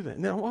can't do that.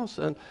 Now all of a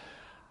sudden,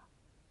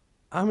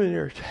 I'm in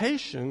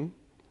irritation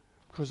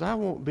because I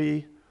won't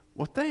be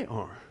what they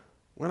are.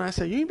 When I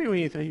say, you can be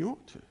anything you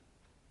want to.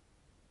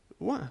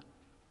 Why?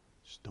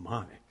 It's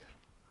demonic.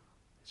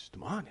 It's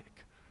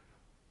demonic.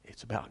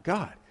 It's about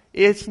God.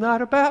 It's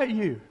not about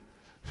you.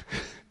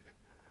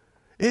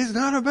 It's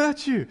not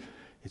about you.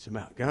 It's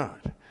about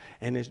God.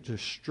 And it's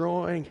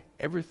destroying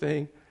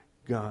everything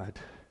God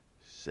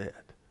said.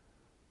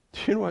 Do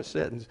you know what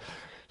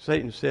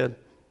Satan said?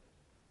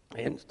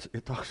 And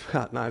it talks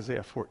about in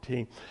Isaiah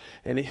 14.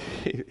 And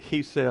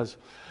he says,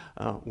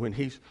 when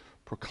he's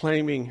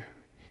proclaiming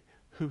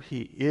who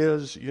he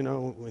is,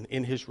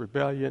 in his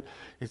rebellion,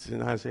 it's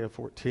in Isaiah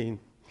 14,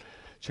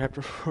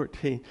 chapter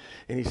 14.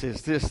 And he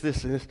says this,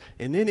 and this.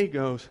 And then he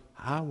goes,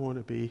 I want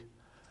to be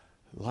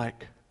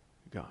like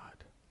God.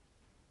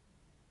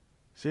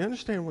 See,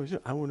 understand what he's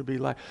doing? I want to be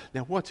like.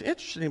 Now, what's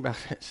interesting about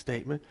that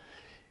statement,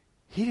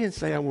 he didn't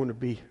say I want to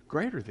be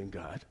greater than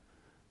God.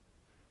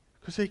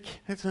 Because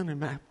that's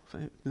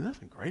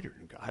nothing greater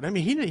than God. I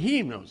mean,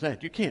 he knows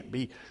that. You can't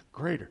be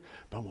greater.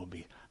 But I want to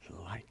be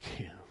like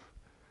him.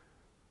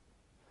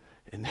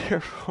 And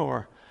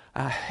therefore,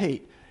 I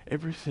hate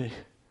everything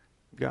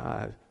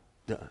God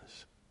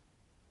does.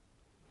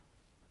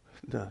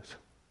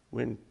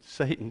 When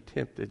Satan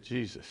tempted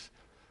Jesus,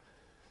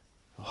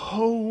 the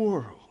whole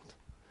world.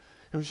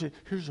 And we say,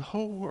 here's the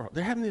whole world.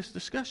 They're having this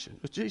discussion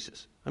with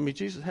Jesus. I mean,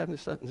 Jesus having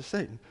this to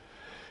Satan.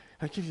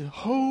 I give you the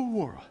whole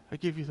world. I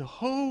give you the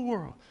whole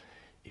world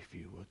if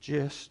you will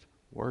just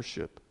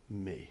worship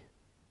me.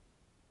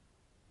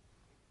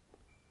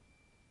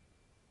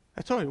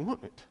 That's all he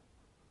wanted.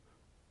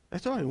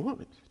 That's all he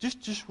wanted.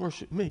 Just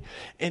worship me.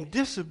 And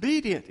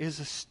disobedient is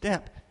a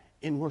step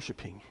in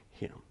worshiping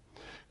him.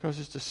 Because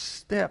it's a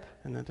step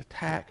and an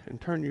attack and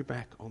turn your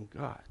back on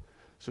God.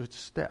 So it's a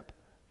step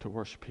to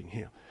worshiping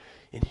him.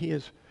 And he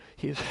is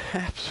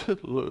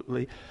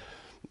absolutely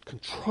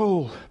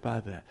controlled by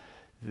that.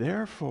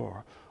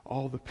 Therefore,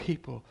 all the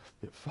people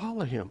that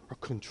follow him are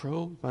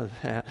controlled by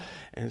that.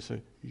 And so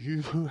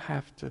you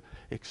have to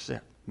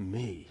accept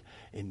me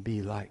and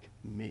be like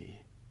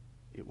me.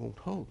 It won't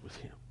hold with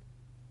him.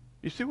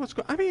 You see what's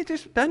going on? I mean,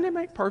 doesn't it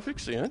make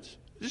perfect sense?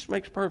 It just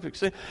makes perfect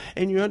sense.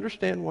 And you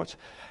understand what's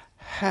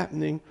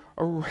happening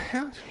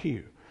around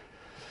you.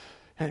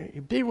 And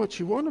you be what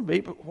you want to be,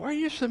 but why are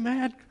you so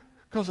mad?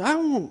 Because I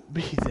won't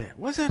be that.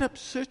 Why does that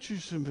upset you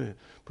so much?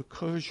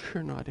 Because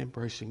you're not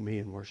embracing me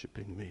and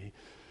worshiping me.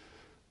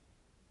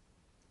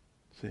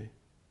 See?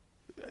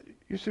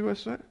 You see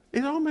what's that?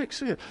 It all makes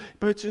sense.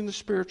 But it's in the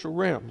spiritual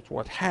realm. It's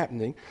what's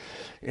happening.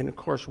 And of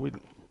course,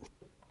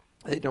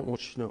 they don't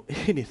want you to know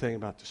anything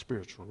about the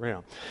spiritual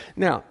realm.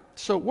 Now,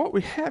 so what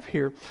we have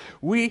here,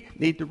 we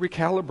need to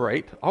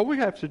recalibrate. All we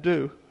have to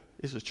do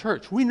is a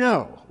church. We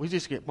know. We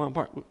just get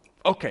bombarded.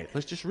 Okay,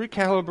 let's just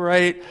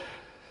recalibrate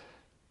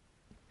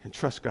and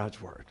trust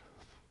God's word.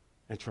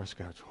 And trust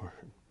God's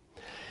word.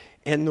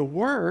 And the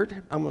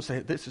word, I'm going to say,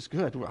 this is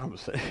good. I'm going to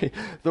say,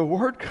 the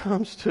word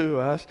comes to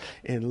us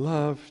in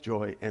love,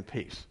 joy, and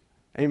peace.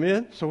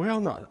 Amen? So we all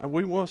know.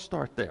 We want to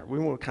start there. We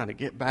want to kind of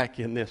get back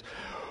in this.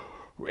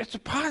 It's a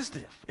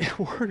positive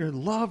word of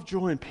love,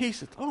 joy, and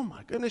peace. It's, oh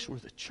my goodness, we're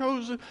the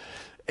chosen.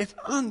 It's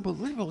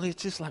unbelievable.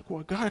 It's just like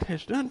what God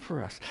has done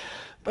for us.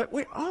 But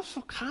we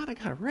also kind of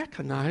got to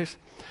recognize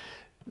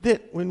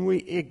that when we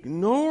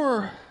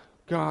ignore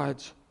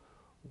God's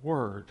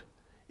word,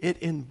 it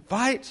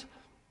invites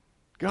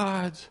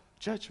God's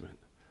judgment.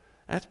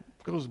 That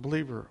goes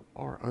believer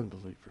or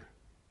unbeliever.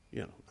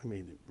 It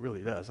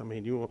really does.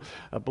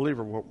 A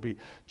believer won't be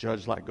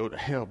judged like go to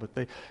hell,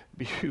 but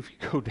if you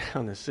go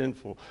down a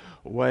sinful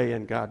way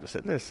and God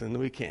said, listen,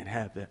 we can't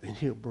have that, and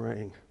he'll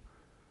bring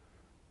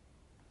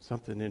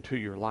something into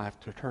your life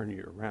to turn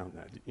you around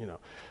that,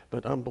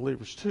 But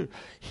unbelievers too.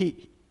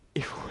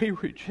 If we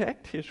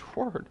reject his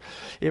word,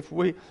 if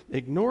we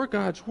ignore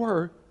God's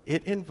word,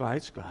 it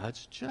invites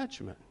God's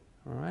judgment.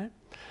 All right?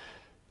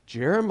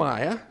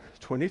 Jeremiah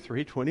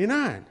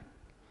 23:29.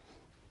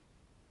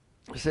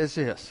 It says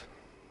this.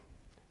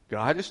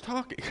 God is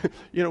talking.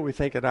 We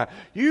think that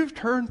you've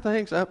turned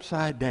things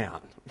upside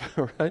down.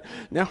 Right?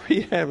 Now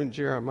we have in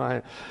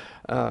Jeremiah,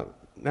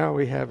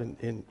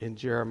 in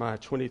Jeremiah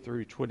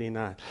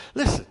 23:29.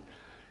 Listen,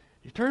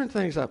 you turn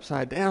things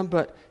upside down,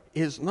 but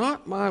is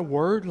not my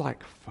word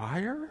like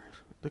fire,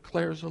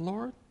 declares the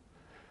Lord,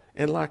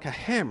 and like a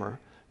hammer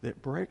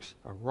that breaks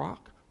a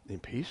rock in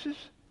pieces?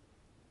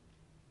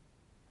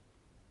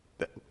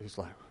 It's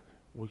like,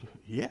 well,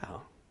 yeah,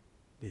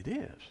 it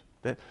is.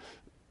 That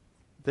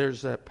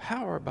there's that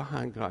power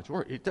behind God's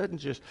word. It doesn't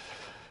just.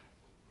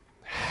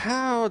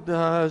 How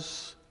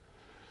does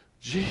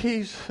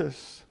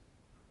Jesus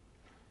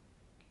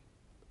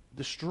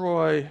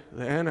destroy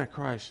the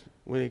Antichrist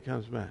when he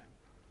comes back?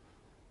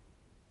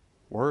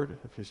 Word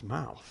of his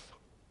mouth.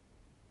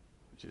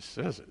 He just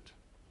says it.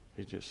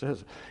 He just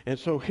says it. And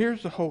so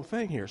here's the whole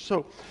thing here.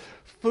 So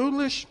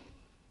foolish,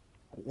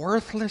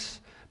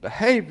 worthless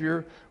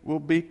behavior will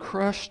be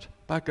crushed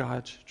by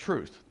God's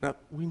truth. Now,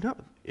 we know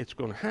it's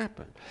going to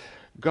happen.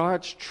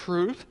 God's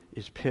truth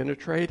is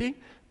penetrating,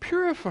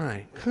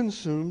 purifying,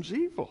 consumes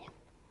evil.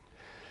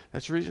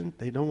 That's the reason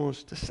they don't want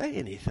us to say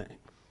anything.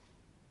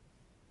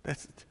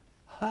 That's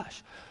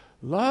hush.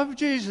 Love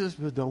Jesus,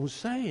 but don't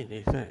say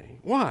anything.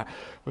 Why?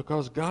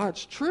 Because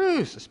God's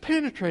truth is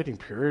penetrating,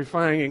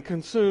 purifying, and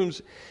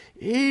consumes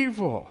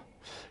evil.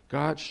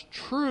 God's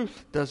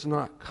truth does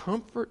not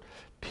comfort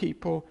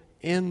people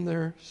in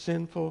their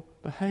sinful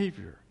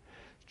behavior.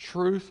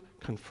 Truth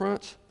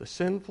confronts the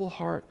sinful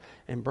heart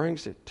and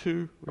brings it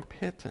to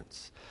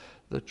repentance.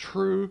 The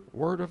true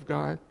Word of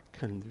God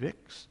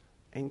convicts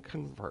and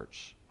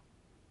converts.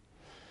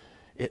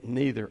 It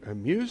neither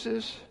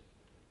amuses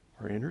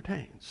or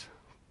entertains.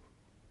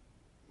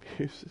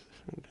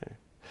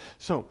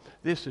 So,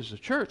 this is a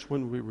church.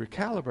 When we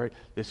recalibrate,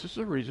 this is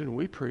the reason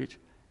we preach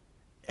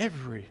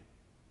every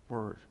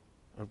Word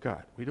of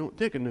God. We don't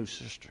dig a new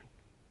cistern.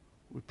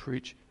 We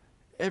preach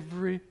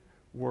every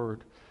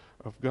Word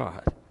of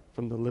God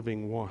from the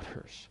living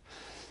waters.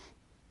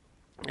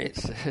 It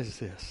says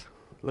this.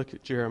 Look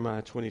at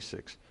Jeremiah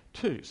 26:2.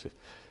 It says,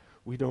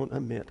 we don't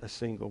omit a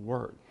single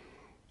word.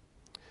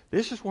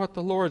 This is what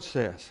the Lord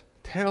says.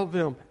 Tell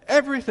them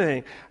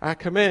everything I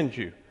command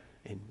you,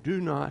 and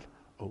do not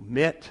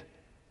omit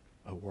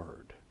a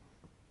word.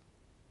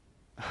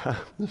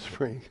 The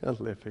spring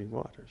of living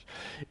waters.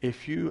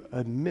 If you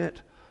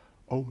omit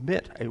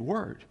a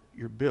word,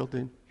 you're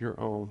building your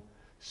own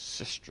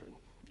cistern.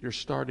 You're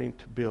starting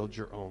to build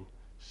your own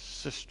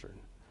cistern.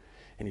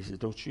 And he said,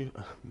 don't you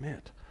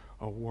omit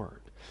a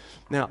word.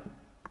 Now,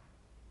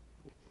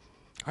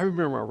 I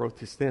remember I wrote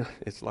this down.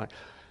 It's like,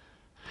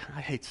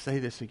 I hate to say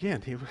this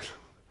again.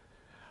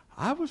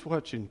 I was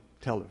watching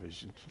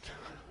television.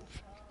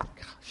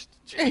 Gosh,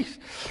 jeez.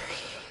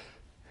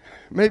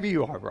 Maybe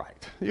you are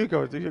right. You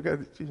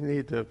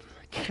need to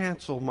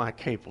cancel my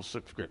cable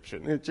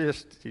subscription.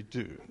 You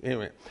do.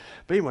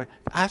 Anyway,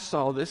 I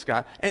saw this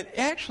guy, and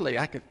actually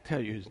I could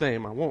tell you his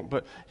name, I won't,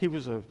 but he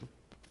was a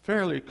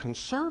fairly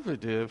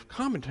conservative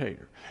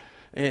commentator,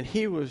 and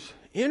he was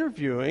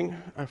interviewing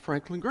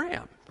Franklin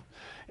Graham,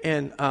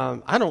 and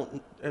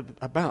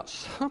about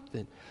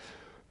something,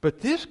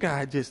 but this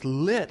guy just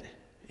lit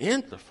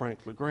into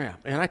Franklin Graham,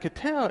 and I could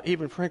tell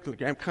even Franklin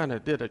Graham kind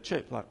of did a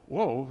check, like,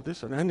 whoa, I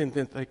didn't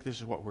think this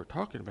is what we're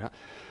talking about.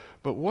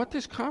 But what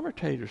this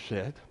commentator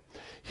said,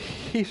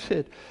 he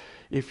said,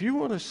 if you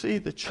want to see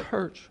the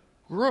church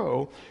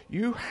grow,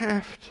 you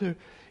have to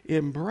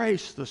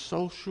embrace the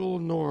social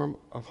norm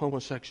of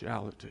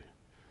homosexuality.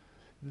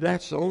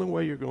 That's the only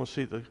way you're going to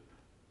see the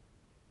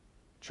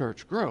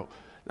church grow.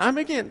 Now,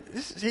 again,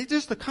 he's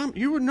just a comment.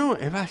 You would know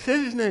it. If I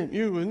said his name,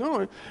 you would know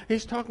it.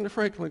 He's talking to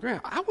Franklin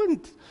Graham.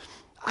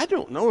 I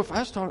don't know if I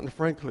was talking to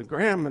Franklin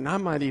Graham, and I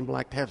might even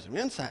like to have some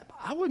insight, but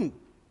I wouldn't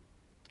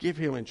give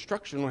him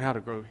instruction on how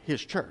to grow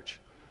his church.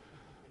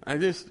 I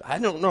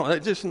don't know.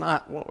 It's just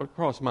not what would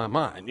cross my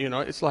mind.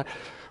 It's like,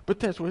 but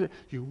that's what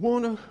you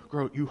want to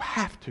grow. You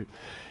have to.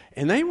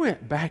 And they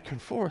went back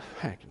and forth.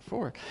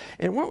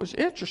 And what was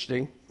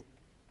interesting,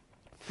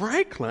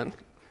 Franklin,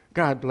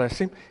 God bless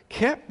him,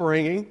 kept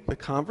bringing the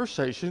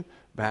conversation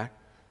back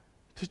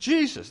to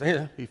Jesus.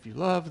 And if you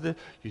love this,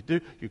 you do.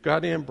 You got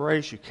to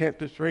embrace. You can't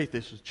disrate.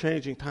 This is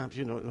changing times.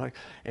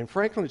 And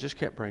Franklin just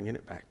kept bringing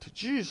it back to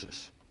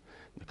Jesus.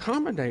 The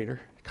commentator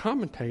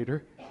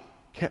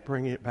kept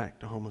bringing it back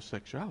to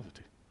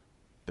homosexuality.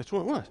 That's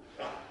what it was.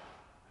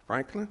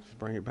 Franklin is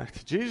bringing it back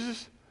to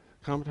Jesus.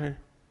 Commentator,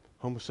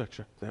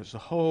 homosexual. That was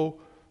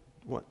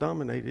what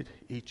dominated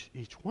each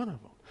one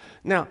of them.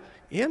 Now,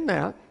 in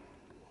that,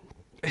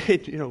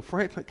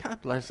 Franklin,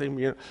 God bless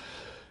him,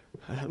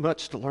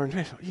 much to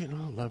learn.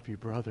 Love you,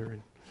 brother,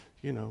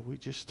 and we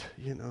just,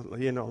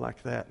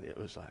 like that. It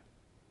was like,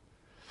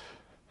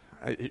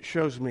 it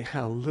shows me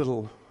how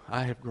little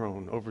I have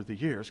grown over the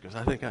years, because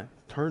I think I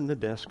turned the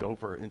desk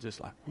over and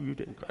just like, you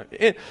didn't cry.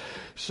 And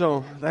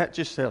so that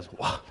just says,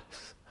 what?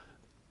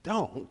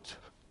 Don't.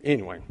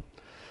 Anyway,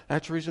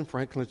 That's the reason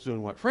Franklin's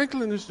doing what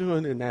Franklin is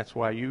doing, and that's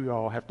why you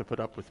all have to put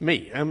up with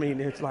me. I mean,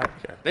 it's like,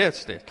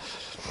 that's it.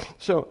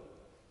 So,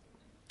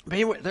 but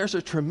anyway, there's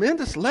a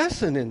tremendous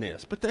lesson in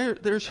this, but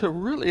there's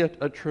really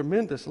a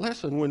tremendous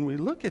lesson when we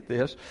look at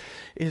this,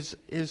 is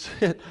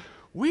that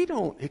we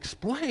don't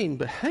explain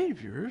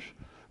behaviors,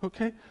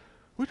 okay?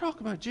 We talk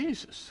about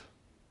Jesus.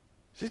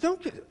 See,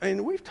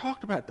 and we've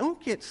talked about,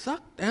 don't get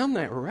sucked down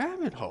that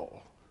rabbit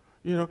hole.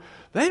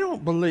 They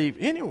don't believe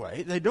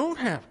anyway. They don't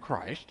have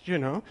Christ,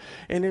 and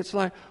it's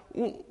like,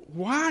 well,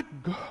 why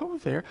go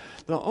there?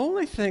 The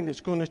only thing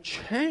that's going to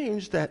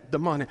change that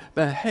demonic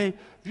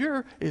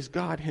behavior is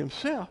God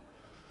himself.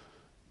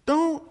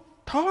 Don't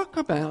talk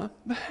about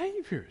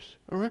behaviors,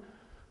 all right?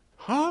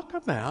 Talk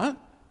about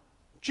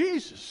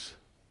Jesus.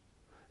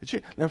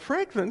 Now,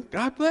 Franklin,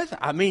 God bless him.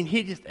 I mean,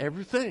 he just,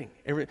 everything.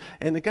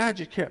 And the guy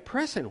just kept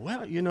pressing.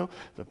 Well,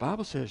 the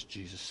Bible says,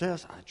 Jesus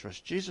says, I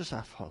trust Jesus,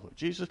 I follow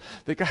Jesus.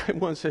 The guy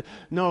once said,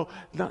 no,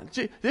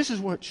 this is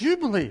what you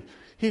believe.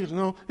 He goes,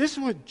 no, this is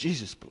what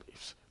Jesus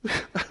believes.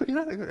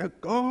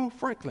 Go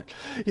Franklin.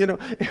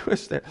 It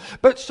was there.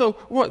 But so,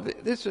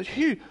 what? This is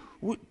huge.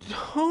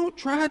 Don't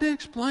try to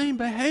explain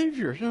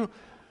behaviors.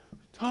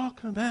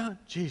 Talk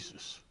about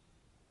Jesus.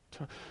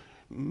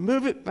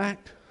 Move it back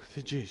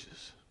to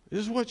Jesus. This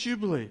is what you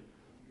believe.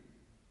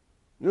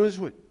 This is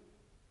what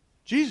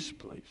Jesus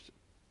believes.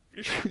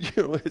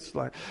 It's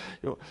like,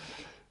 well,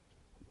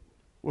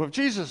 if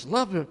Jesus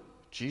loved him,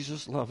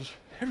 Jesus loves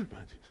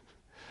everybody.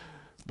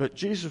 But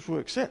Jesus will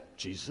accept.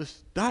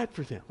 Jesus died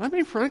for them. I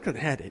mean, Franklin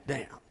had it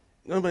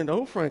down.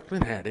 Old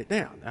Franklin had it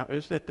down. Now,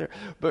 is that there?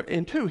 But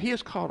in two, he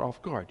is caught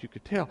off guard. You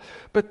could tell.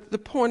 But the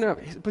point of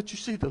it, but you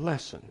see the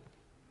lesson.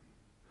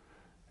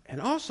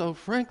 And also,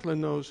 Franklin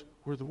knows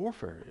where the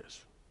warfare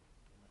is.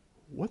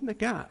 Wasn't the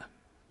guy.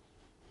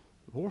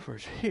 The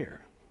warfare's here.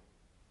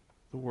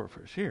 The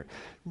warfare's here.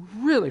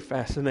 Really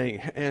fascinating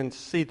and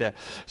see that.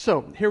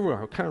 So here we are.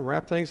 We'll kind of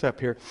wrap things up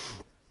here.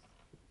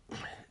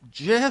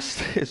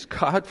 Just as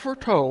God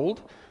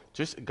foretold,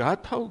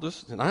 God told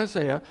us in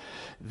Isaiah,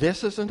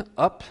 this is an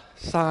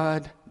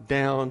upside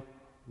down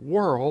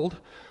world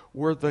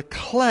where the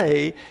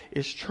clay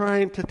is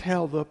trying to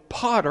tell the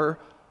potter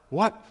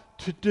what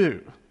to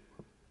do.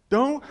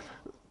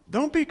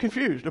 Don't be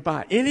confused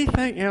about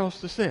anything else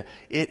to say.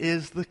 It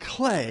is the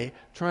clay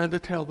trying to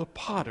tell the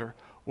potter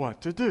what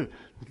to do.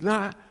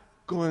 Not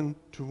going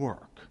to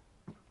work.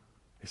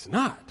 It's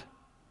not.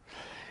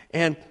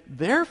 And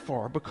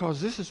therefore,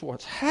 because this is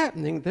what's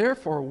happening,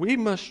 therefore we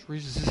must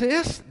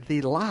resist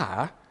the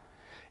lie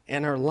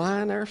and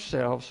align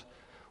ourselves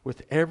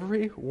with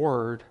every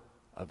word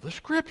of the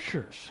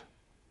Scriptures.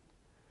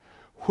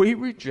 We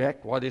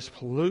reject what is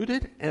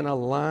polluted and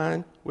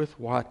align with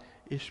what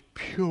is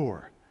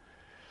pure.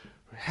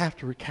 We have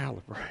to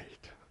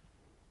recalibrate.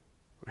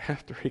 We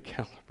have to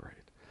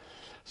recalibrate.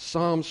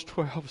 Psalms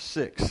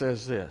 12:6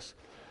 says this,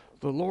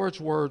 the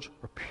Lord's words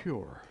are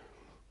pure,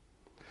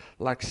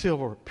 like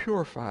silver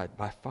purified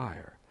by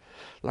fire,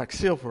 like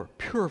silver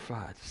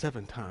purified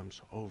 7 times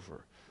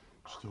over.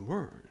 It's the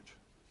Word.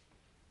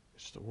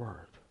 It's the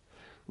Word.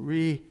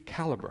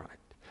 Recalibrate.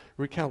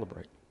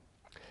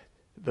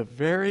 The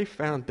very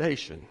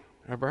foundation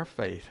of our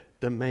faith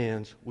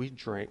demands we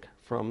drink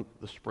from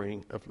the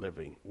spring of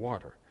living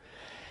water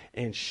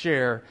and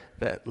share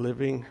that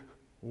living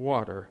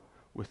water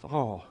with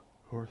all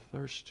who are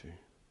thirsty.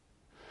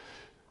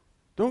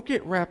 Don't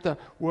get wrapped up,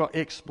 well,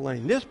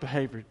 explain this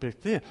behavior,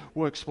 but then,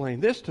 well, explain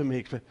this to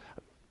me.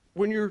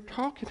 When you're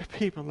talking to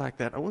people like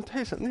that, I want to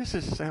tell you something,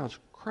 this sounds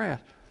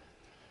crass.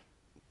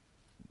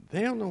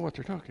 They don't know what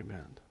they're talking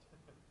about.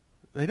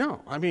 They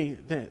don't. I mean,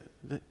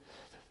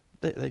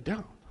 they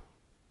don't.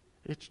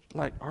 It's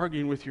like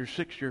arguing with your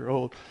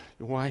 6-year-old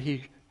why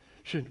he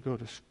shouldn't go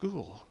to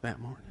school that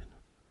morning.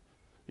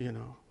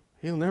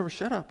 He'll never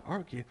shut up,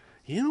 argue.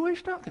 You know what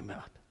he's talking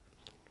about.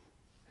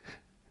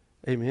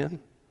 Amen.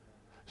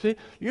 See,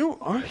 you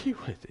don't argue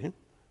with him.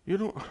 You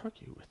don't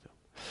argue with him.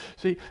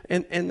 See,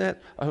 and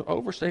that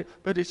overstate,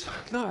 but it's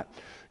not.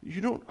 You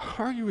don't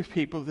argue with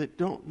people that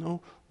don't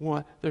know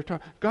what they're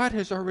talking. God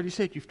has already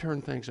said you've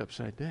turned things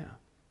upside down.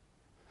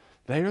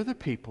 They are the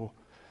people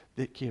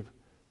that give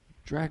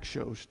drag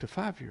shows to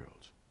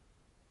 5-year-olds.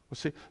 Well,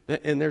 see,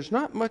 and there's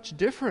not much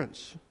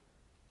difference.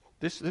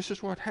 This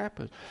is what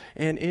happens.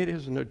 And it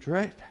is a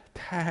direct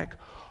attack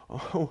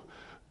on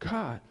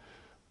God.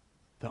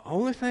 The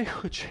only thing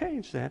that would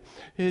change that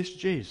is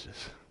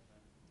Jesus.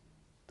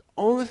 The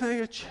only thing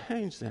that would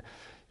change that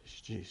is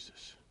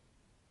Jesus.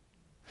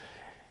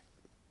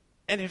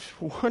 And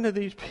if one of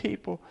these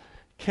people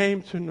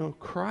came to know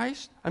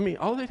Christ, I mean,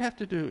 all they'd have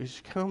to do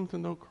is come to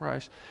know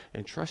Christ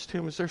and trust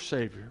Him as their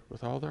Savior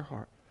with all their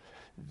heart.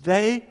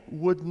 They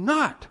would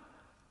not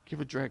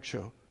give a drag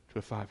show to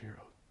a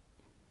 5-year-old.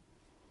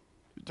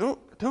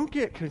 Don't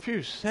get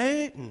confused.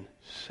 Satan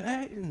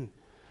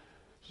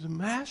is the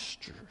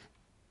master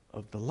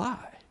of the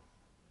lie.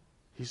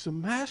 He's the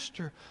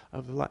master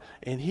of the lie.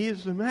 And he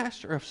is the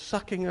master of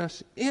sucking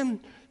us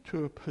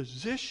into a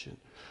position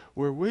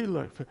where we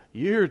look for,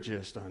 you're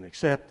just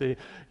unaccepted,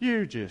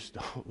 you just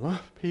don't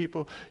love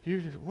people,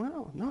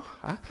 well, no,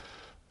 I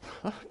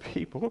love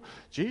people.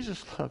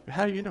 Jesus loved me.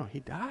 How do you know?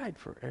 He died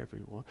for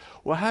everyone.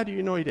 Well, how do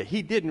you know he did?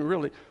 He didn't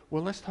really.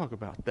 Well, let's talk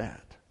about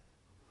that.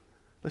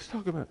 Let's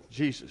talk about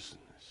Jesus,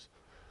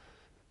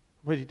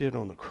 what he did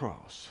on the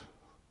cross.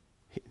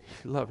 He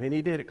loved, and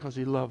he did it because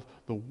he loved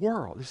the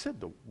world. He said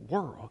the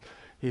world.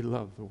 He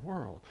loved the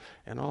world.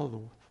 And all the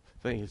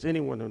things,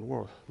 anyone in the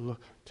world,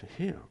 look to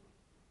him.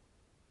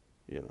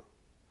 You know.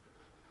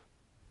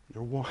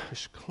 You're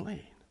washed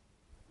clean.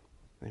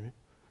 Amen.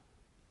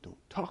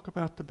 Don't talk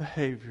about the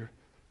behavior.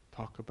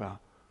 Talk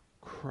about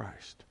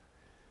Christ.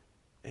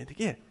 And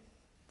again,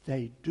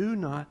 they do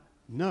not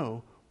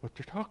know what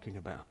they're talking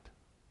about.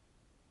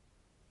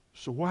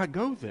 So why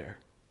go there?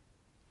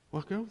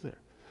 Well, go there.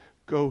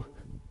 Go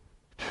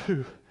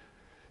to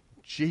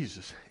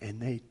Jesus, and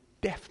they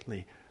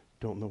definitely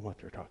don't know what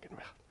they're talking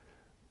about.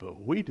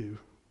 But we do.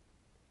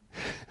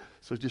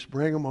 So just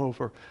bring them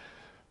over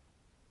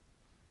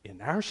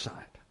in our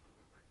side,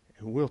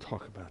 and we'll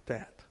talk about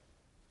that.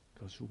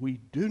 Because we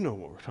do know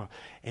what we're talking.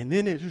 And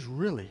then it is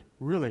really,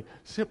 really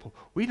simple.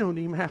 We don't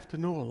even have to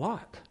know a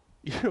lot.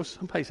 You know,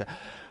 somebody said,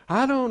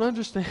 I don't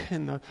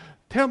understand.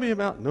 Tell me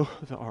about Noah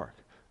the ark.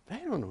 They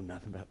don't know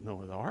nothing about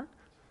Noah the ark.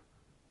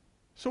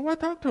 So why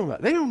talk to them about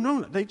it? They don't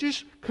know. They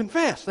just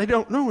confess. They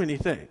don't know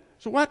anything.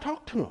 So why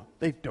talk to them?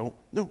 They don't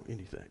know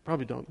anything.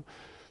 Probably don't.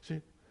 See?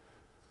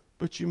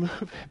 But you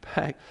move it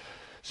back.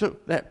 So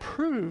that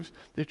proves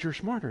that you're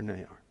smarter than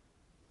they are.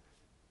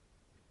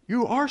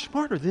 You are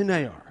smarter than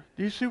they are.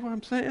 Do you see what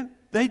I'm saying?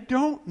 They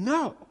don't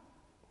know.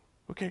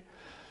 Okay?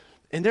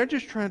 And they're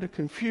just trying to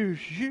confuse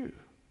you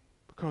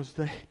because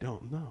they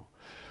don't know.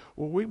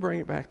 Well, we bring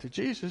it back to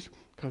Jesus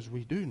because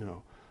we do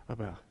know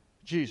about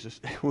Jesus.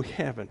 And we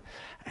have an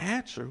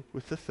answer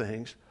with the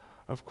things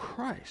of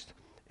Christ.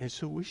 And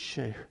so we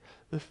share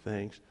the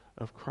things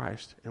of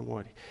Christ and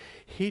what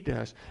he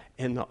does.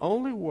 And the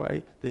only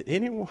way that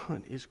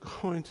anyone is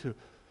going to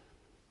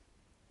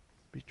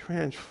be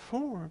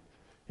transformed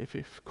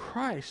if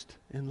Christ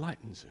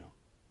enlightens them.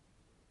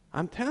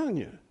 I'm telling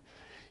you,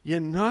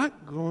 you're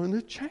not going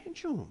to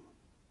change them.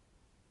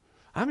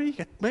 I mean, you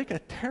can make a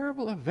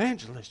terrible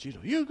evangelist. You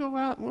know, you go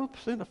out and we'll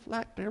send a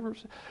flag to every.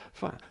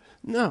 Fine.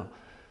 No,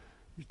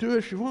 you do it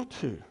if you want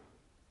to.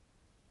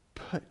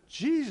 But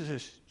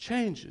Jesus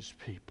changes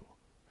people.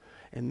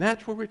 And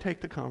that's where we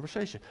take the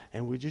conversation.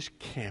 And we just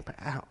camp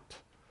out.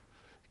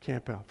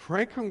 Camp out.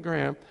 Franklin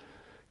Graham,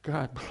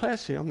 God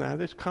bless him. Now,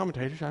 this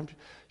commentators, I'm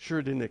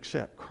sure, didn't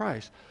accept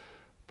Christ.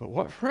 But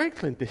what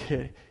Franklin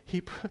did,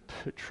 he put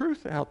the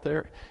truth out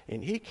there,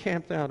 and he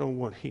camped out on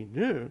what he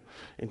knew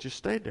and just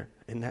stayed there.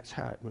 And that's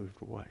how it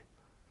moved away.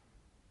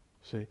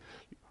 See,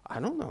 I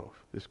don't know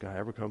if this guy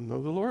ever come to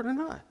know the Lord or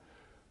not.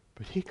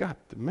 But he got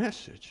the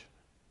message.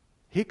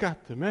 He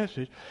got the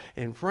message,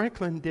 and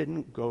Franklin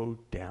didn't go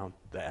down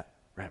that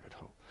rabbit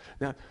hole.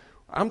 Now,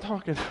 I'm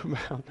talking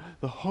about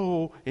the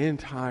whole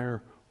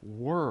entire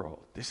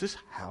world. This is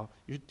how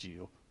you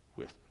deal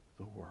with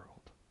the world.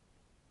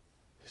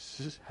 This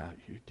is how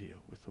you deal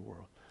with the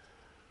world.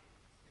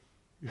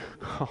 You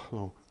call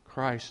on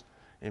Christ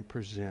and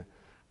present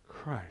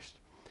Christ.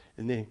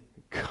 And then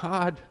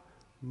God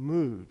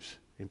moves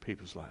in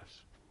people's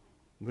lives.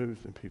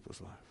 Moves in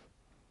people's lives.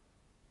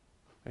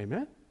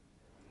 Amen?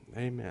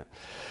 Amen.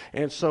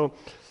 And so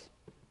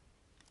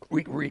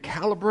we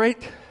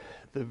recalibrate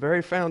the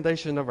very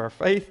foundation of our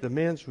faith,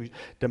 demands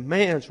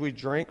we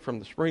drink from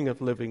the spring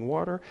of living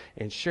water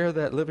and share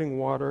that living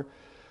water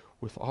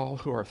with all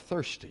who are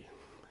thirsty.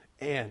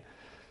 And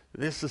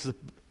this is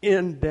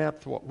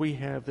in-depth what we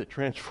have that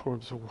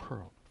transforms the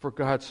world. For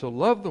God so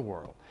loved the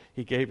world,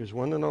 he gave his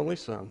one and only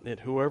Son, that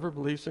whoever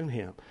believes in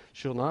him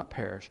shall not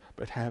perish,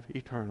 but have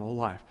eternal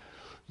life.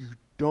 You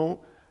don't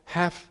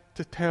have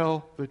to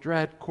tell the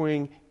drag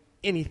queen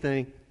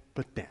anything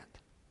but that.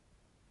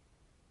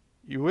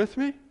 You with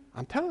me?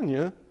 I'm telling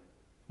you,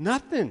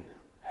 nothing.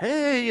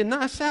 Hey, a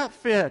nice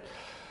outfit.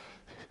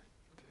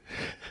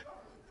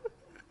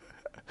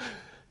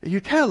 You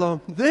tell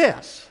them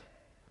this.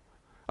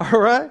 All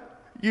right?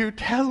 You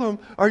tell them,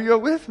 are you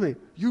with me?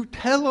 You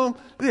tell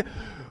them this.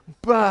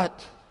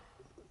 But,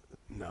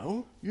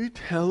 no, you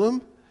tell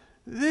them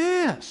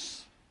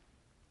this.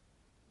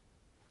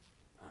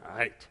 All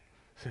right.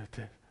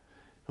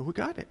 We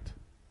got it.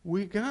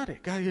 We got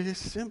it. God, it is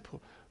simple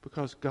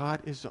because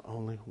God is the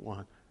only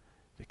one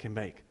that can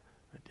make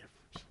a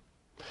difference.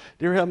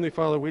 Dear Heavenly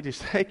Father, we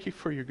just thank you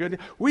for your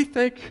goodness. We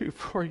thank you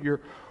for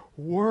your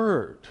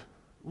word.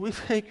 We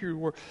thank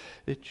you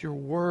that your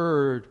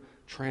word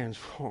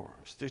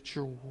transforms, that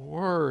your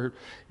word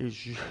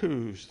is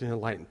used to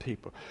enlighten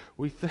people.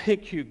 We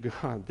thank you,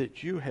 God,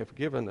 that you have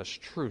given us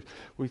truth.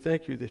 We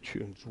thank you that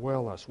you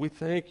indwell us. We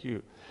thank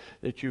you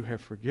that you have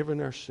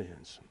forgiven our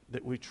sins,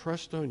 that we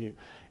trust on you,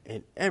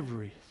 and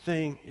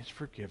everything is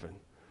forgiven.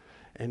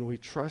 And we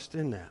trust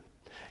in that.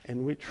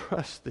 And we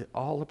trust that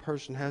all a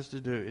person has to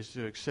do is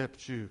to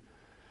accept you,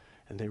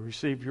 and they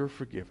receive your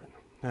forgiven,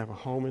 have a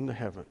home in the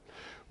heaven.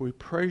 We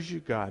praise you,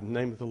 God, in the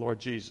name of the Lord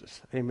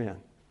Jesus. Amen.